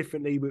little bit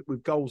differently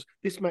with goals,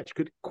 this match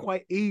could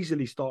quite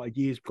easily start a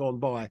years gone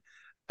by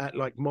at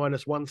like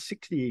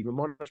 -160, even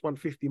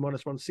 -150,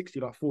 -160,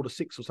 like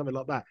 4-6 or something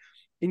like that.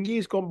 In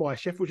years gone by,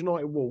 Sheffield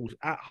United Wolves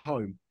at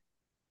home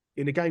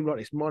in a game like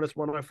this,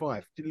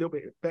 -105, a little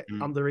bit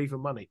under even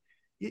money.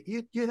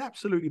 You'd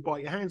absolutely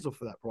bite your hands off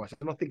for that price.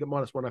 And I think at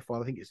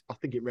 -105, I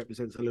think it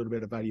represents a little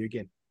bit of value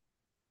again.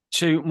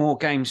 2 more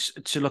games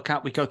to look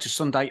at. We go to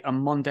Sunday and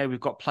Monday. We've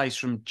got plays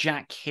from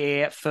Jack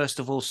here. First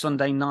of all,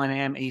 Sunday, 9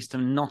 a.m.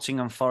 Eastern,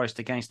 Nottingham Forest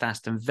against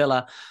Aston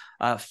Villa.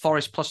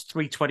 Forest plus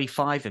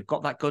 325. They've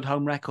got that good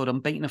home record.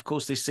 Unbeaten, of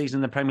course, this season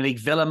in the Premier League.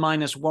 Villa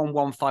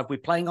 -115. We're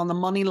playing on the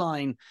money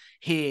line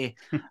here,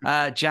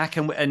 Jack.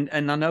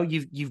 And I know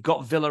you've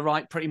got Villa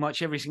right pretty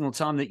much every single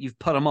time that you've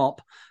put them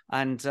up.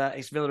 And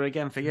it's Villa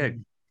again for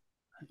you.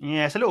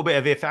 Yeah, it's a little bit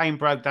of if it ain't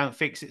broke, don't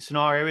fix it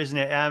scenario, isn't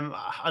it?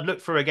 I'd look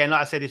through again.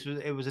 Like I said,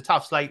 it was a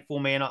tough slate for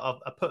me, and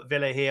I put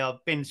Villa here.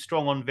 I've been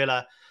strong on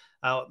Villa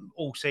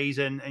all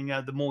season,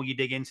 and the more you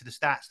dig into the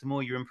stats, the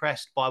more you're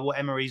impressed by what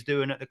Emery's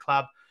doing at the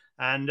club.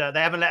 And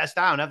they haven't let us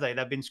down, have they?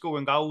 They've been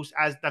scoring goals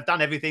as they've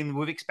done everything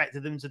we've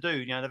expected them to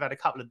do. They've had a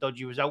couple of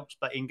dodgy results,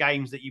 but in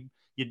games that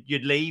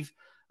you'd leave.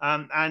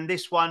 And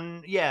this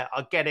one, yeah,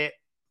 I get it.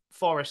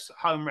 Forest's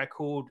home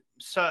record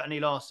certainly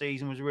last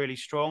season was really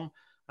strong.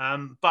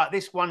 But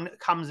this one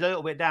comes a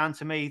little bit down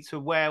to me to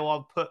where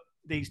I'll put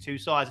these two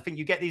sides. I think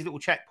you get these little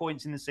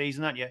checkpoints in the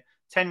season, don't you?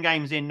 10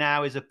 games in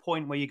now is a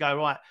point where you go,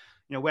 right,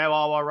 where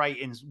are our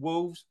ratings?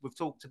 Wolves, we've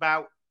talked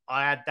about.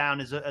 I had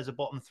down as a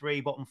bottom 3,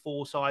 bottom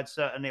 4 side.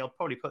 Certainly, I'll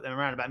probably put them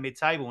around about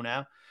mid-table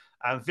now.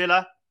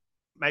 Villa,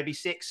 maybe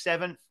 6th,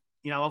 7th.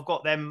 I've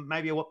got them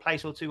maybe a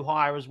place or 2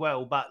 higher as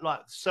well, but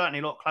certainly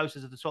a lot closer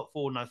to the top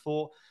 4 than I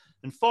thought.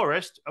 And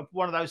Forest,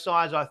 one of those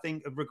sides I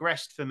think have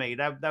regressed for me.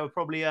 They were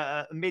probably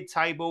a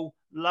mid-table,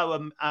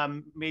 lower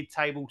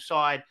mid-table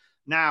side.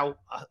 Now,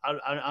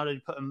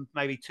 I'd put them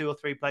maybe 2 or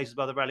 3 places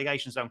above the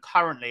relegation zone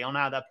currently on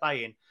how they're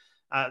playing.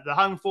 The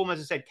home form, as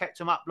I said, kept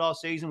them up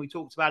last season. We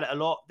talked about it a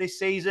lot. This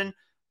season,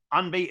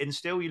 unbeaten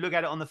still. You look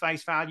at it on the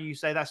face value, you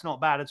say that's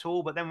not bad at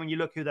all. But then when you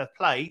look who they've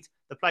played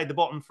the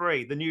bottom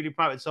 3, the newly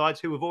promoted sides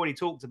who we've already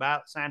talked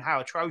about, saying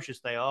how atrocious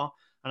they are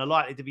and are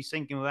likely to be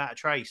sinking without a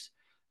trace.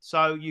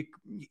 So you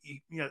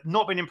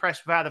not been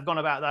impressed with how they've gone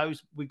about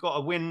those. We've got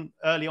a win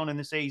early on in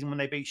the season when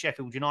they beat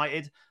Sheffield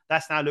United.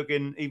 That's now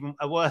looking even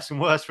a worse and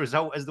worse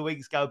result as the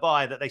weeks go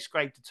by, that they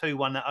scraped a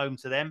 2-1 at home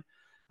to them.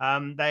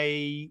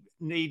 They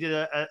needed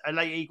a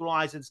late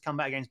equaliser to come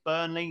back against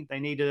Burnley. They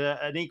needed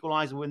an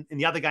equaliser in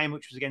the other game,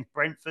 which was against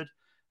Brentford,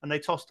 and they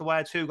tossed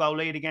away a 2-goal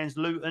lead against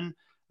Luton.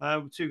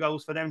 2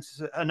 goals for them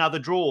to another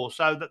draw.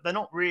 So that they're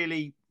not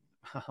really.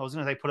 I was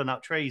going to say pulling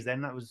up trees.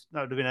 Then that would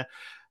have been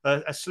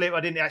a slip.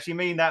 I didn't actually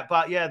mean that,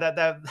 but yeah,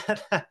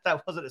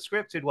 that wasn't a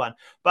scripted one.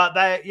 But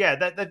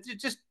they've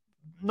just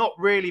not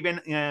really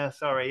been. Yeah,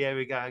 sorry. Here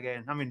we go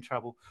again. I'm in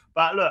trouble.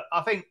 But look,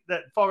 I think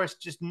that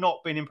Forest just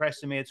not been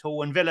impressing me at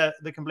all, and Villa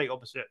the complete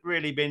opposite.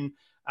 Really been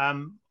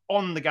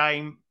on the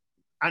game.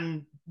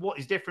 And what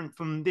is different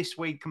from this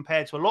week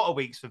compared to a lot of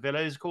weeks for Villa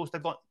is, of course,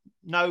 they've got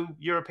no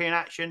European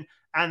action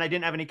and they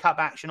didn't have any cup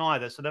action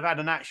either. So they've had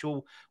an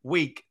actual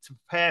week to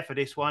prepare for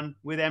this one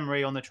with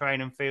Emery on the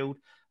training field.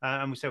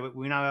 And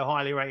we know how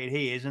highly rated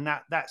he is. And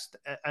that's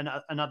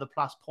another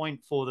plus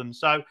point for them.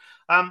 So,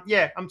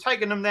 I'm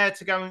taking them there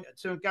to go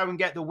and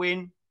get the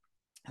win.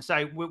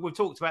 So we've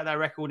talked about their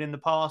record in the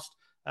past.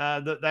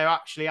 That they're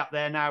actually up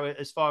there now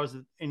as far as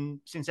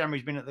since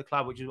Emery's been at the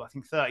club, which is, I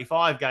think,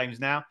 35 games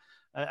now.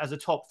 As a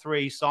top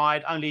 3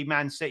 side. Only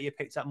Man City have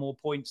picked up more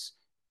points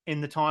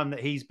in the time that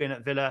he's been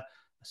at Villa.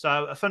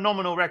 So a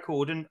phenomenal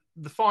record. And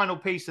the final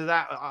piece of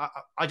that,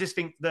 I just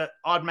think that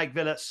I'd make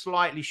Villa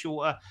slightly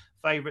shorter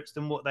favourites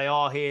than what they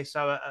are here.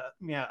 So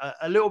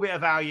a little bit of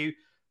value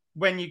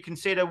when you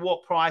consider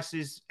what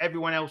prices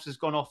everyone else has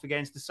gone off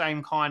against, the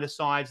same kind of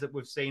sides that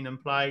we've seen them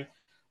play.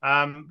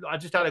 I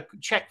just had a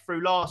check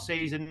through last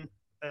season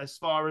as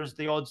far as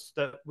the odds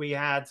that we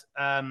had.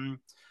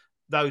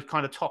 Those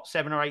kind of top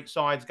 7 or 8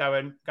 sides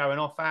going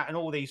off at, and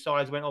all these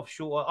sides went off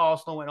shorter.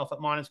 Arsenal went off at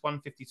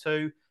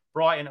 -152,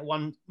 Brighton at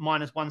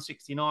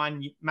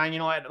 -169, Man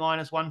United at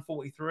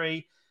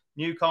 -143,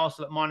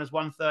 Newcastle at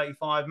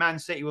 -135, Man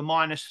City were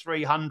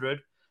 -300,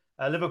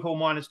 Liverpool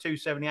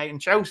 -278,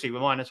 and Chelsea were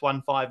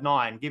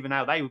 -159, given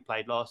how they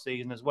played last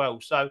season as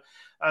well. So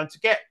to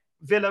get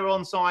Villa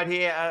on side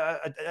here,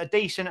 a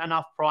decent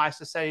enough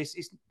price. I say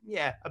it's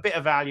a bit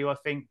of value, I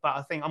think, but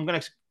I think I'm going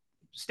to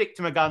stick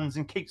to my guns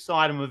and keep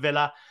siding with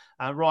Villa,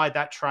 ride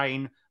that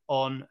train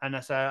on. And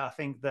I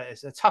think that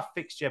it's a tough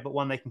fixture, but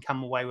one they can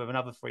come away with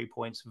another 3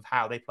 points of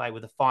how they play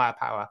with the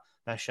firepower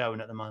they're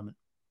showing at the moment.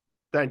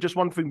 Dan, just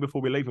one thing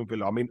before we leave on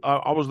Villa. I mean,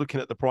 I was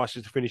looking at the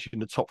prices to finish in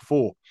the top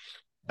 4,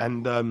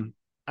 and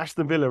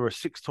Aston Villa are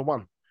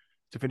 6-1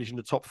 to finish in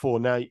the top 4.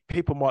 Now,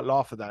 people might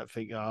laugh at that and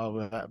think,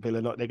 that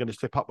Villa, they're going to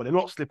slip up, but they're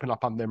not slipping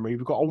up under Emery.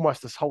 We've got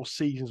almost this whole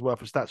season's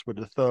worth of stats with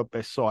the 3rd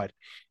best side.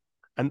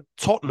 And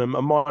Tottenham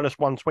are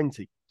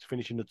 -120 to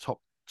finish in the top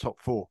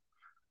 4.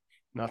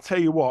 Now, I'll tell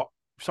you what,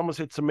 someone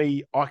said to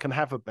me, I can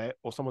have a bet,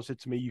 or someone said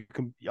to me,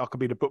 I can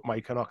be the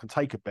bookmaker and I can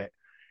take a bet.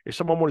 If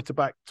someone wanted to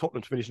back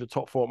Tottenham to finish in the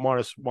top four at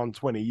minus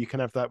 120, you can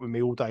have that with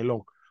me all day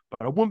long.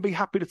 But I wouldn't be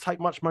happy to take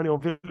much money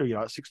on Villa,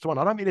 at 6-1.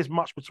 I don't think there's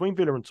much between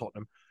Villa and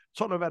Tottenham.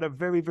 Tottenham have had a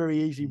very, very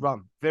easy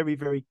run. Very,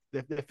 very.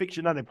 Their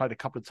fixture, now they played a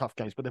couple of tough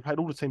games, but they've played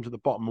all the teams at the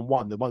bottom and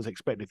won, the ones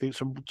expected. There's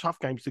some tough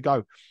games to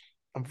go.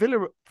 And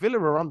Villa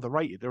are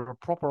underrated. They're a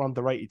proper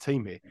underrated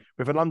team here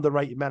with an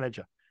underrated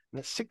manager. And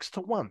it's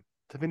 6-1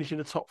 to finish in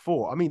the top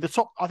four. I mean,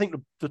 I think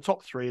the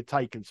top three are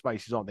taken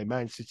spaces, aren't they?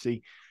 Man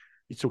City,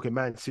 you're talking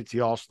Man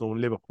City, Arsenal,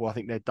 and Liverpool. I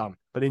think they're done.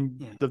 But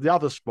in the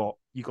other spot,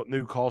 you've got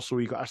Newcastle,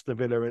 you've got Aston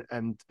Villa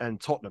and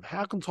Tottenham.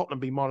 How can Tottenham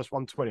be minus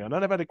 120? I know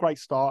they've had a great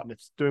start and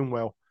it's doing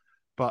well,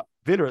 but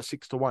Villa at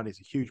 6-1 is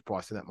a huge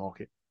price in that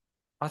market.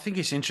 I think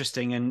it's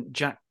interesting, and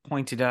Jack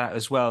pointed out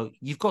as well,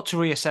 you've got to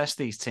reassess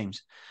these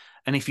teams.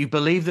 And if you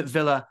believe that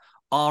Villa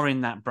are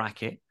in that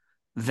bracket,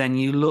 then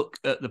you look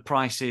at the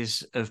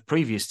prices of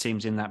previous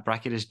teams in that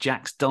bracket, as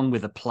Jack's done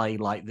with a play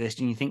like this,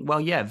 and you think, well,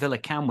 yeah, Villa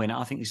can win it.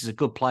 I think this is a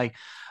good play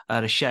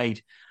at a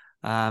shade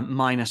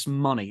minus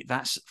money.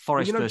 That's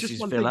Forest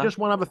versus Villa. Just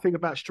one other thing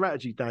about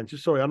strategy, Dan.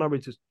 Sorry, I know we're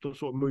just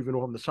sort of moving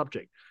on the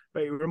subject,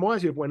 but it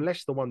reminds me of when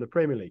Leicester won the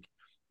Premier League.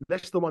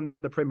 Leicester won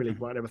the Premier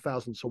League right over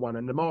 1,000-1,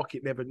 and the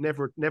market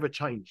never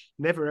changed,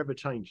 never ever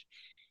changed.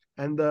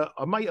 And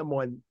a mate of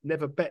mine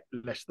never bet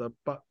Leicester,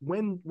 but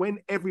when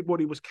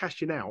everybody was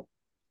cashing out,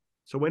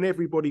 so when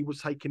everybody was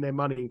taking their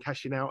money and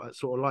cashing out at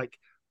sort of like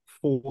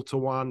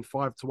 4-1,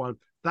 5-1,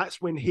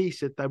 that's when he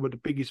said they were the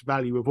biggest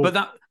value of all.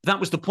 But that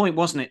was the point,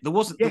 wasn't it? There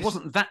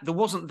wasn't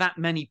that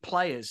many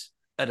players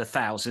at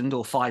 1,000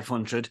 or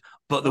 500,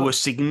 but there was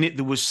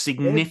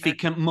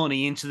significant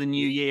money into the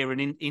new year and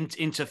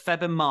into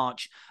Feb and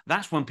March.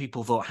 That's when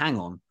people thought, hang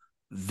on,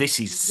 this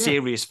is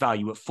serious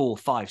value at 4,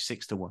 5,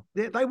 6-1.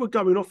 They were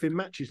going off in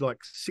matches like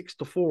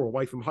 6-4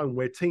 away from home,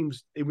 where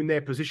teams in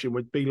their position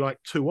would be like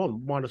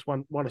 2-1,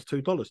 -1,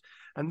 -$2.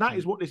 And that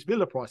is what this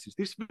Villa price is.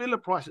 This Villa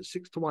price at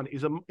 6-1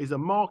 is a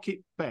market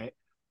bet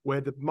where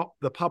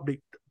the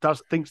public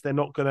thinks they're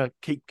not going to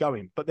keep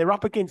going, but they're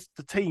up against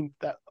the team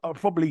that are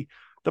probably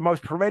the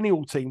most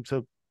perennial team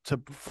to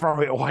throw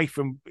it away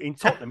from in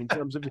Tottenham in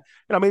terms of.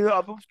 I mean,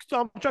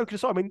 I'm joking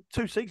aside. I mean,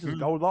 2 seasons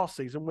ago, last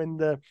season,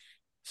 when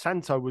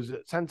Santos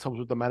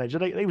was the manager.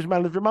 He was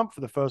manager of the month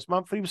for the first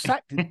month, and he was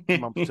sacked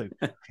in month 2.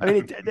 I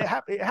mean,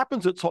 it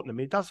happens at Tottenham.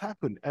 It does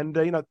happen, and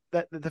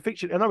the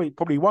fixture. I know it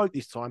probably won't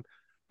this time,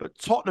 but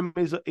Tottenham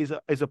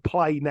is a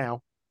play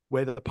now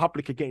where the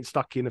public are getting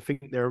stuck in and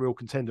think they're a real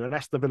contender, and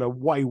Aston Villa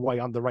way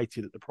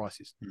underrated at the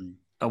prices.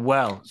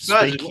 Well,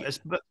 Spurs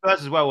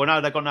as well. We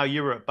know they've got no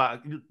Europe,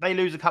 but they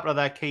lose a couple of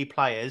their key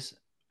players,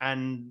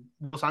 and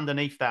what's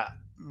underneath that,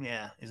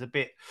 is a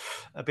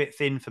bit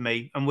thin for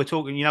me. And we're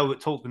talking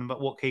about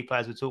what key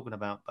players we're talking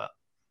about, but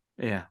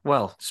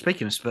well,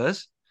 speaking of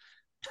Spurs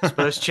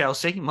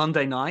Chelsea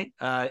Monday night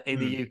in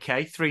the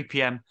UK, 3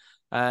 p.m.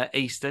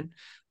 Eastern.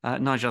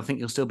 Nigel, I think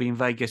you'll still be in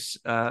Vegas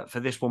for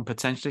this one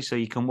potentially, so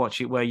you can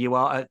watch it where you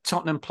are.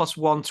 Tottenham plus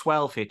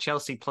 112 here,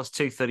 Chelsea plus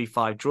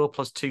 235, draw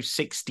plus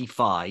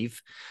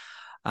 265.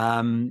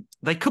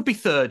 They could be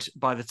third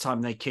by the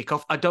time they kick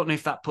off. I don't know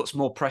if that puts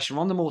more pressure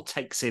on them or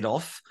takes it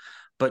off.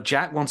 But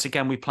Jack, once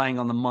again, we're playing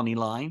on the money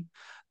line.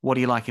 What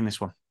do you like in this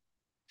one?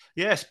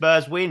 Yeah,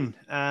 Spurs win.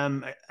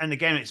 And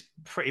again, it's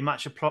pretty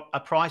much a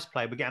price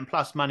play. We're getting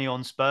plus money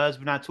on Spurs.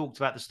 We've now talked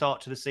about the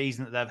start to the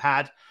season that they've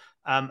had.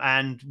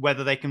 And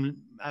whether they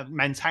can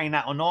maintain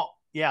that or not,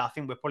 I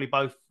think we're probably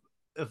both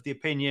of the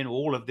opinion, or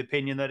all of the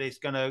opinion, that it's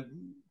going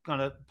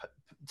to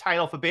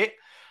tail off a bit.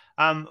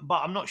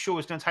 But I'm not sure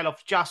it's going to tail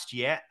off just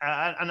yet.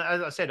 And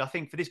as I said, I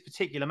think for this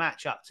particular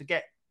matchup, to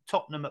get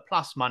Tottenham at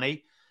plus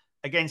money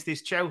against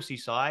this Chelsea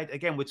side,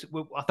 again,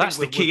 that's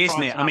the key,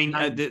 isn't it? I mean,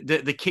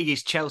 the key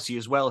is Chelsea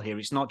as well here.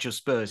 It's not just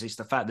Spurs; it's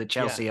the fact that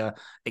Chelsea are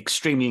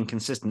extremely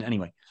inconsistent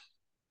anyway.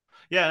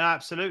 Yeah,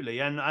 absolutely.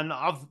 And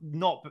I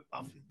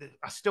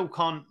still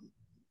can't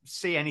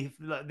see any,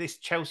 like, this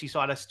Chelsea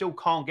side. I still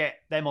can't get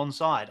them on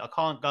side. I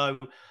can't go,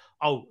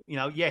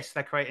 yes,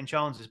 they're creating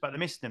chances, but they're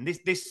missing them.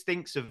 This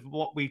stinks of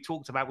what we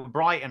talked about with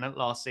Brighton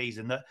last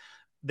season, that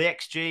the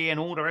XG and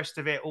all the rest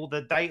of it, all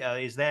the data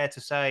is there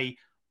to say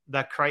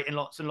they're creating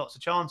lots and lots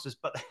of chances,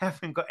 but they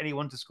haven't got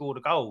anyone to score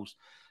the goals.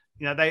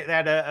 They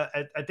had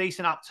a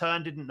decent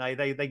upturn, didn't they?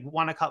 They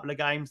won a couple of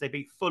games. They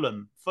beat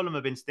Fulham. Fulham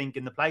have been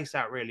stinking the place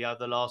out really over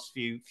the last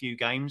few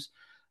games.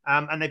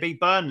 And they beat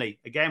Burnley.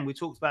 Again, we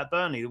talked about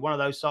Burnley, one of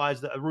those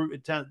sides that are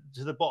rooted to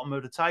the bottom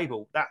of the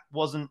table. That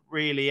wasn't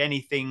really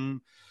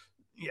anything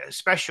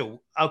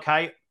special.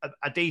 Okay,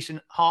 a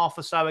decent half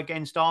or so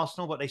against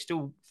Arsenal, but they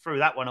still threw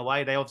that one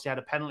away. They obviously had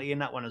a penalty in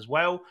that one as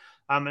well.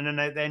 And then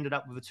they ended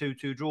up with a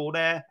 2-2 draw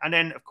there. And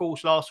then, of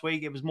course, last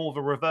week, it was more of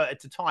a reverted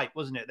to type,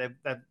 wasn't it?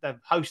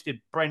 They've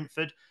hosted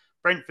Brentford.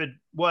 Brentford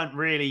weren't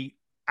really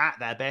at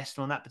their best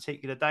on that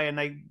particular day, and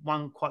they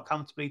won quite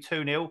comfortably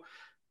 2-0.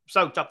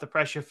 Soaked up the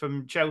pressure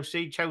from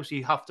Chelsea. Chelsea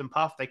huffed and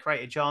puffed. They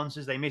created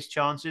chances. They missed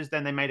chances.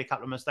 Then they made a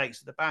couple of mistakes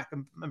at the back,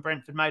 and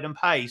Brentford made them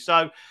pay.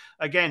 So,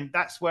 again,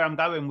 that's where I'm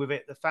going with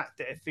it. The fact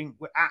that I think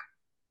we're at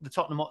the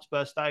Tottenham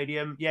Hotspur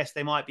Stadium. Yes,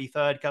 they might be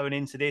third going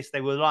into this.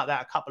 They were like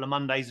that a couple of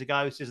Mondays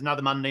ago. This is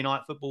another Monday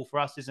night football for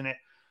us, isn't it?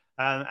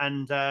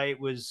 It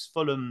was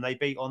Fulham they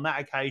beat on that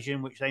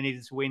occasion, which they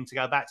needed to win to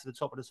go back to the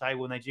top of the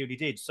table, and they duly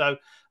did. So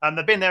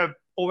they've been there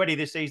already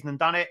this season and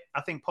done it.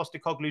 I think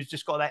Postecoglou's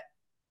just got that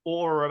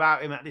aura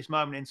about him at this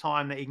moment in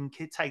time that he can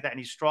take that in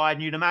his stride.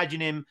 And you'd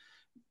imagine him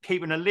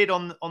keeping a lid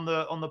on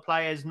the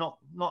players, not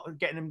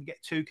getting them to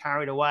get too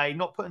carried away,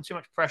 not putting too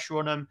much pressure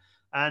on them.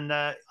 And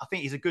I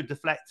think he's a good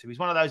deflector. He's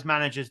one of those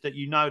managers that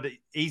you know that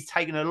he's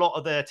taking a lot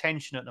of the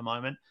attention at the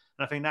moment,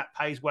 and I think that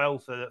pays well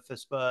for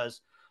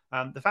Spurs.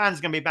 The fans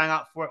are going to be bang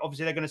up for it.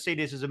 Obviously, they're going to see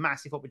this as a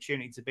massive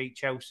opportunity to beat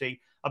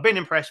Chelsea. I've been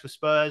impressed with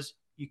Spurs.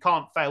 You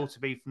can't fail to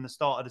be from the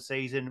start of the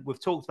season.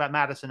 We've talked about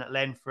Maddison at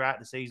length throughout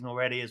the season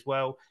already as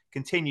well.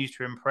 Continues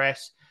to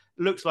impress.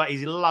 Looks like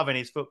he's loving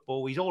his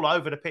football. He's all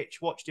over the pitch.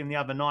 Watched him the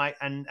other night,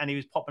 and he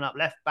was popping up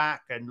left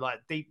back and like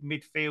deep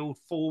midfield,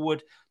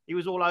 forward. He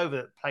was all over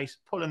the place,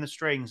 pulling the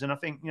strings. And I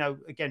think,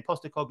 again,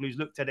 Postecoglou's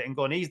looked at it and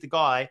gone, he's the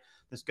guy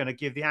that's going to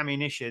give the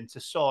ammunition to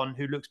Son,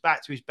 who looks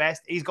back to his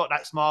best. He's got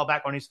that smile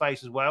back on his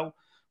face as well.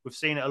 We've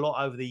seen it a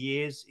lot over the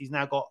years. He's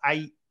now got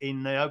 8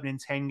 in the opening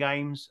 10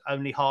 games.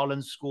 Only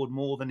Haaland's scored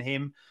more than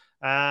him.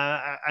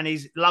 And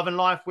he's loving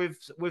life with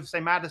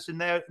say, Maddison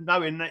there,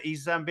 knowing that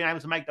he's been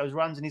able to make those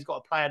runs, and he's got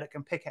a player that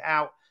can pick it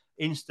out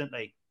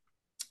instantly.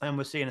 And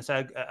we're seeing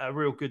a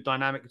real good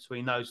dynamic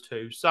between those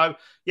two. So,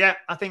 yeah,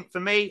 I think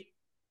for me,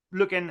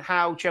 looking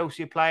how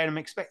Chelsea are playing, I'm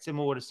expecting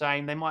more of the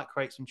same. They might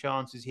create some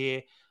chances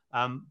here.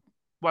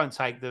 Won't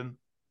take them.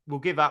 We'll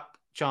give up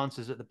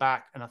chances at the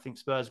back, and I think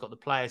Spurs got the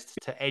players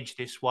to edge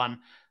this one.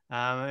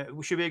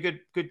 It should be a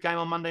good game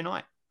on Monday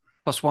night.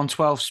 Plus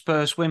 112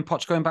 Spurs win.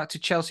 Poch going back to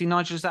Chelsea.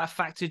 Nigel, is that a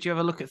factor? Do you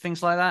ever look at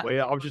things like that? Well,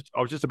 yeah, I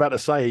was just about to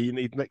say,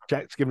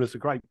 Jack's given us a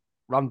great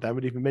rundown.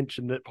 We'd even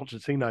mentioned that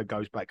Pochettino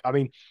goes back. I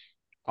mean,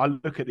 I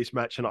look at this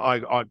match, and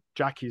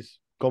Jack has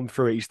gone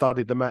through it. He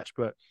started the match,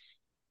 but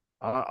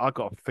I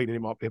got a feeling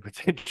it might be a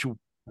potential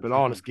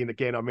banana skin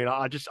again. I mean,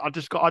 I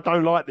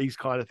don't like these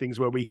kind of things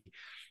where we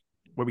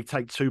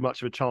take too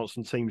much of a chance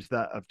on teams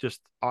that have just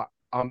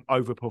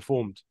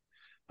overperformed.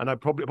 I know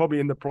probably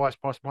in the price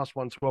plus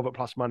 112 at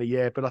plus money,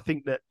 yeah, but I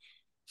think that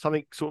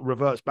something sort of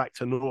reverts back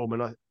to norm,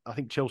 and I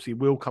think Chelsea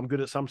will come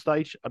good at some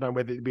stage. I don't know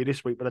whether it'll be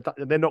this week, but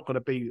they're not going to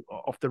be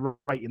off the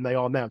rating they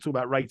are now. Talk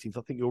about ratings,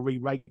 I think you'll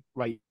re-rate.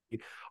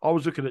 I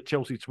was looking at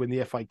Chelsea to win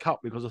the FA Cup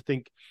because I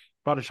think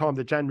by the time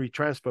the January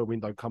transfer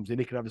window comes in,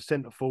 he can have a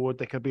centre forward.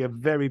 They could be a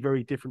very,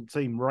 very different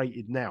team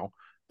rated now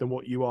than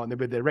what you are, and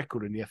with their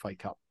record in the FA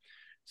Cup.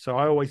 So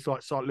I always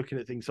start looking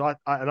at things. So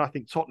I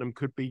think Tottenham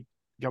could be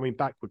going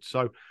backwards.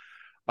 So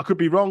I could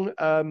be wrong.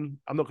 I'm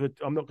not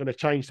going to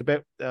change the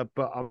bet,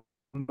 but I'm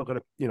not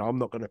going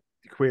to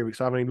query because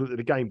I haven't even looked at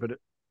the game. But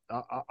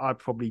I'd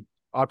probably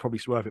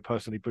swerve it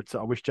personally. But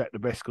I wish Jack the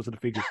best because of the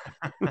figures.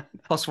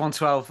 Plus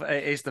 112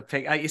 is the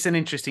pick. It's an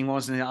interesting one,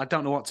 isn't it? I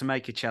don't know what to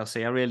make of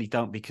Chelsea. I really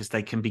don't, because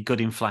they can be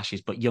good in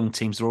flashes, but young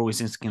teams are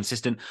always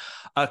inconsistent.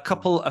 A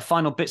couple of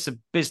final bits of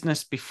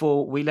business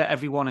before we let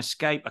everyone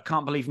escape. I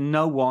can't believe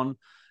no one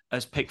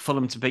has picked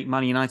Fulham to beat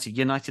Man United.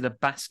 United a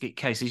basket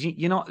case.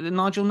 You're not,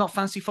 Nigel, not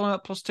fancy Fulham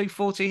at plus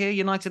 240 here?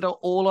 United are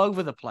all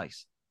over the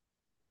place.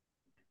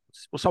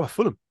 Well, so are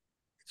Fulham.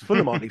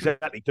 Fulham aren't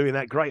exactly doing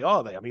that great,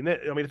 are they? I mean,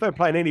 if they're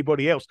playing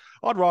anybody else,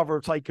 I'd rather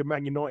have taken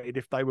Man United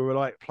if they were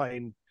like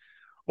playing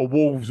or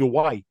Wolves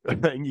away,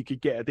 and you could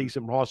get a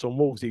decent price on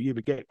Wolves. You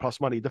would get plus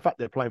money. The fact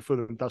they're playing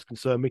Fulham does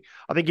concern me.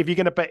 I think if you're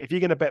going to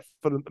bet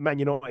Fulham, Man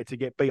United to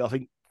get beat, I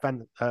think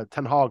Ten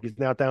Hag is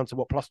now down to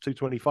plus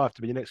 225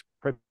 to be your next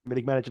Premier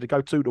League manager to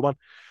go 2-1,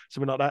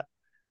 something like that.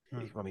 I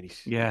mean,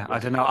 I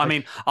don't know. I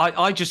mean,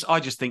 I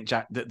just think,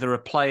 Jack, that there are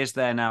players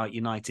there now at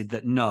United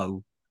that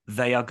know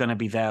they are going to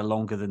be there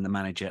longer than the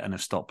manager and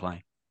have stopped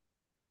playing.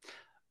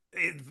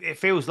 It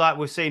feels like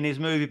we've seen this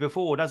movie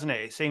before, doesn't it?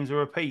 It seems a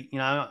repeat,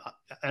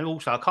 And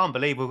also, I can't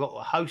believe we've got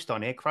a host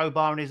on here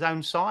crowbarring his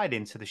own side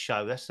into the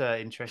show. That's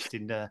an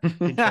interesting dynamic.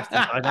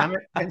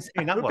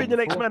 Who'll be your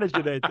next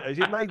manager then? Is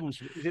it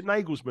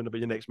Nagelsmann to be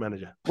your next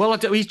manager? Well,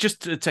 he's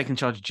just taken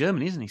charge of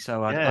Germany, isn't he?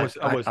 So I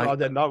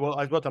don't know. Well,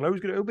 I don't know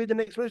who'll be the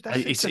next manager.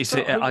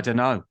 I don't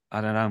know.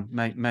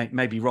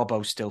 Maybe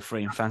Robbo's still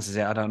free and fancies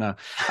it. I don't know.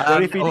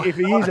 Well,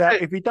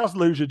 if he does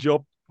lose a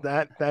job,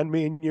 then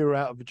me and you are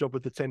out of the job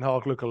with the Ten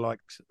Hag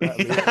lookalikes.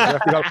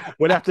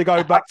 We'll have to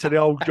go back to the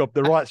old job,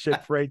 the Wright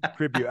Shed Fred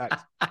Tribute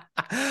Act.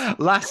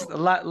 Last.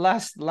 What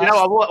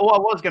I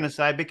was going to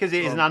say, because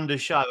it is an under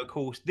show, of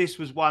course, this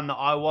was one that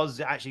I was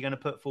actually going to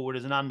put forward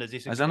as an under.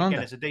 It's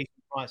a decent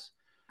price.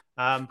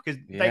 Because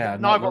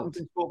neither of them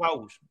can score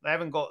goals. They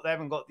haven't got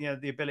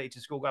the ability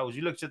to score goals.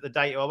 You looked at the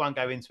data. I won't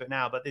go into it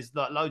now, but there's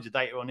loads of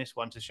data on this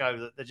one to show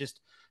that they're just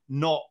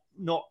not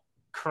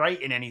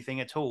creating anything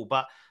at all.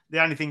 But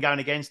the only thing going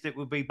against it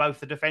would be both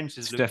the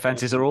defences. The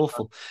defences are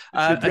awful.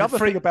 The other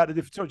thing about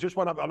it, just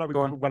one. I know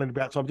we're running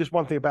about time. Just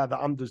one thing about the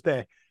unders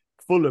there.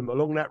 Fulham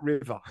along that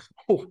river.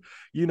 It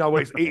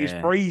is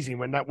freezing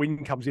when that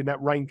wind comes in,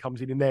 that rain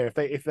comes in there.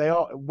 If they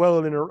are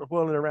whirling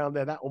around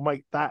there, that will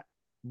make that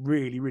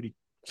really, really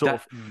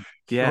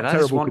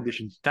terrible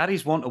conditions. That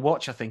is one to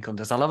watch, I think,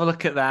 Unders. I'll have a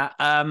look at that.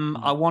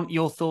 I want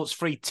your thoughts.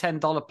 Free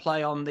 $10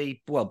 play on the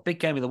big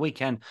game of the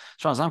weekend,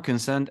 as far as I'm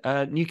concerned.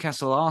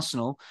 Newcastle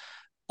Arsenal,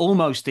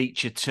 almost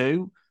each of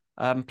two.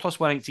 Plus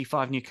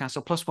 185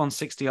 Newcastle, plus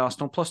 160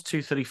 Arsenal, plus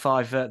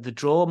 235 the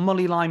draw.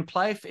 Money line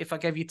play. If I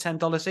gave you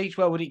 $10 each,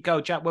 where would it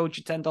go, Jack? Where would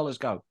your $10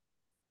 go?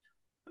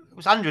 It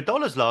was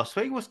 $100 last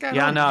week. What's going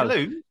on? I know.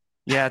 Did you lose?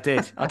 Yeah, I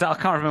did. I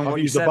can't remember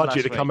what you said. I've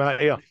used the budget to come out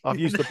here. I've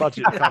used the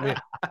budget to come here.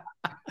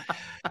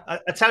 I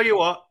tell you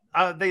what,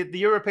 the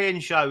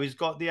European show has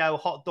got the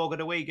hot dog of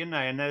the week, isn't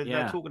they? And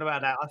they're talking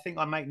about that. I think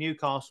I make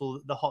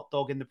Newcastle the hot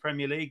dog in the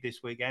Premier League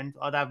this weekend.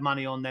 I'd have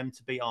money on them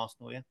to beat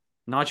Arsenal. Yeah,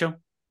 Nigel.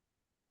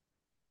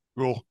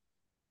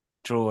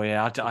 Draw.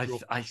 Yeah.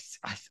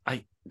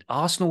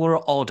 Arsenal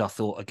were odd, I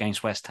thought,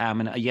 against West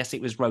Ham, and yes,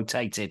 it was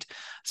rotated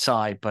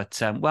side, but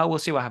we'll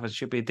see what happens.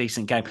 Should be a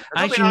decent game.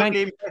 As you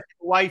mentioned,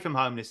 away from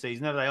home this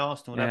season, have they?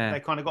 Arsenal, they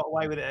kind of got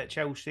away with it at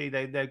Chelsea.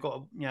 They've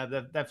got,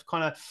 they've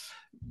kind of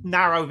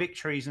narrow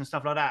victories and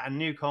stuff like that. And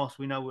Newcastle,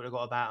 we know what they've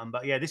got about them.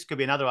 But yeah, this could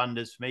be another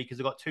unders for me because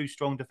they've got two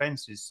strong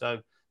defences. So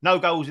no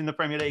goals in the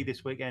Premier League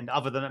this weekend,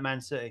 other than at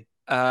Man City.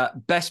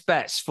 Best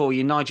bets for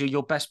you, Nigel.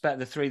 Your best bet,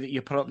 the three that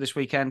you put up this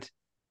weekend.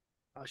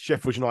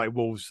 Sheffield United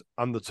Wolves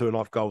under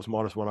 2.5 goals,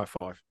 minus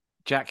 105.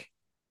 Jack?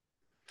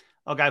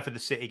 I'll go for the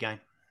City game.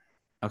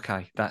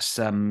 Okay, that's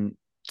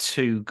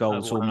 2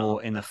 goals or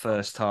more in the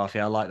first half.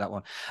 Yeah, I like that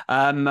one.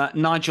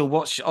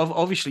 Nigel,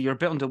 obviously you're a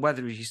bit under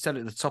weather, as you said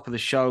at the top of the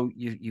show.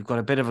 You've got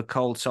a bit of a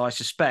cold, so I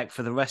suspect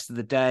for the rest of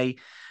the day,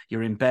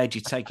 you're in bed,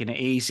 you're taking it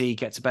easy,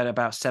 get to bed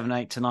about 7,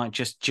 8 tonight,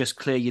 just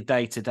clear your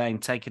day today and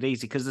take it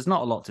easy, because there's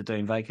not a lot to do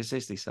in Vegas,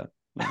 is there? So.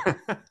 Yeah.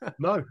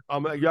 No,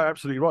 you're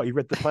absolutely right. You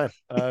read the plan.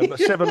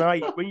 7 or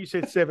 8. When you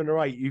said 7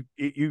 or 8,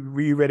 you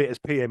reread it as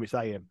PM. It's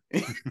AM.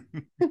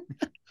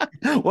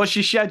 What's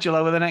your schedule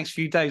over the next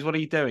few days? What are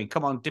you doing?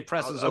 Come on,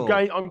 depress us all.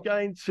 I'm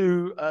going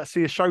to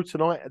see a show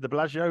tonight at the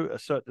Bellagio, a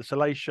Cirque du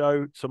Soleil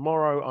show.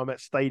 Tomorrow, I'm at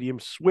Stadium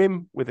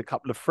Swim with a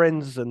couple of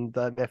friends and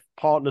their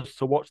partners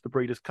to watch the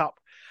Breeders' Cup.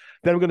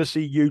 Then I'm going to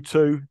see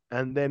U2,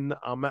 and then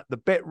I'm at the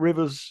Bet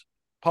Rivers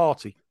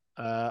party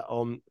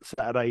on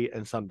Saturday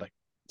and Sunday.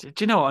 Do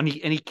you know what? And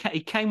he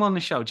came on the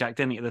show, Jack,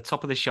 didn't he? At the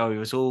top of the show, he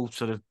was all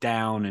sort of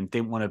down and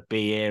didn't want to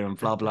be here and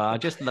blah, blah.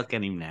 Just look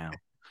at him now.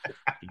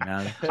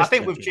 I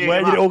think we've cheered.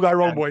 Where did it all go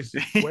wrong, boys?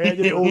 Where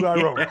did it all go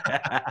wrong?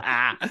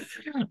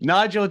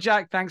 Nigel,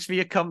 Jack, thanks for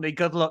your company.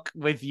 Good luck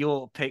with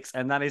your picks.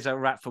 And that is a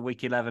wrap for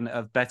week 11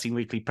 of Betting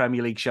Weekly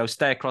Premier League show.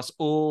 Stay across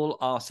all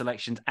our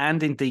selections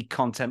and indeed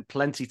content.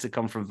 Plenty to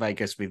come from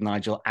Vegas with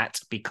Nigel at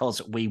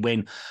Because We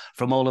Win.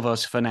 From all of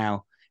us for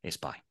now, it's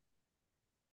bye.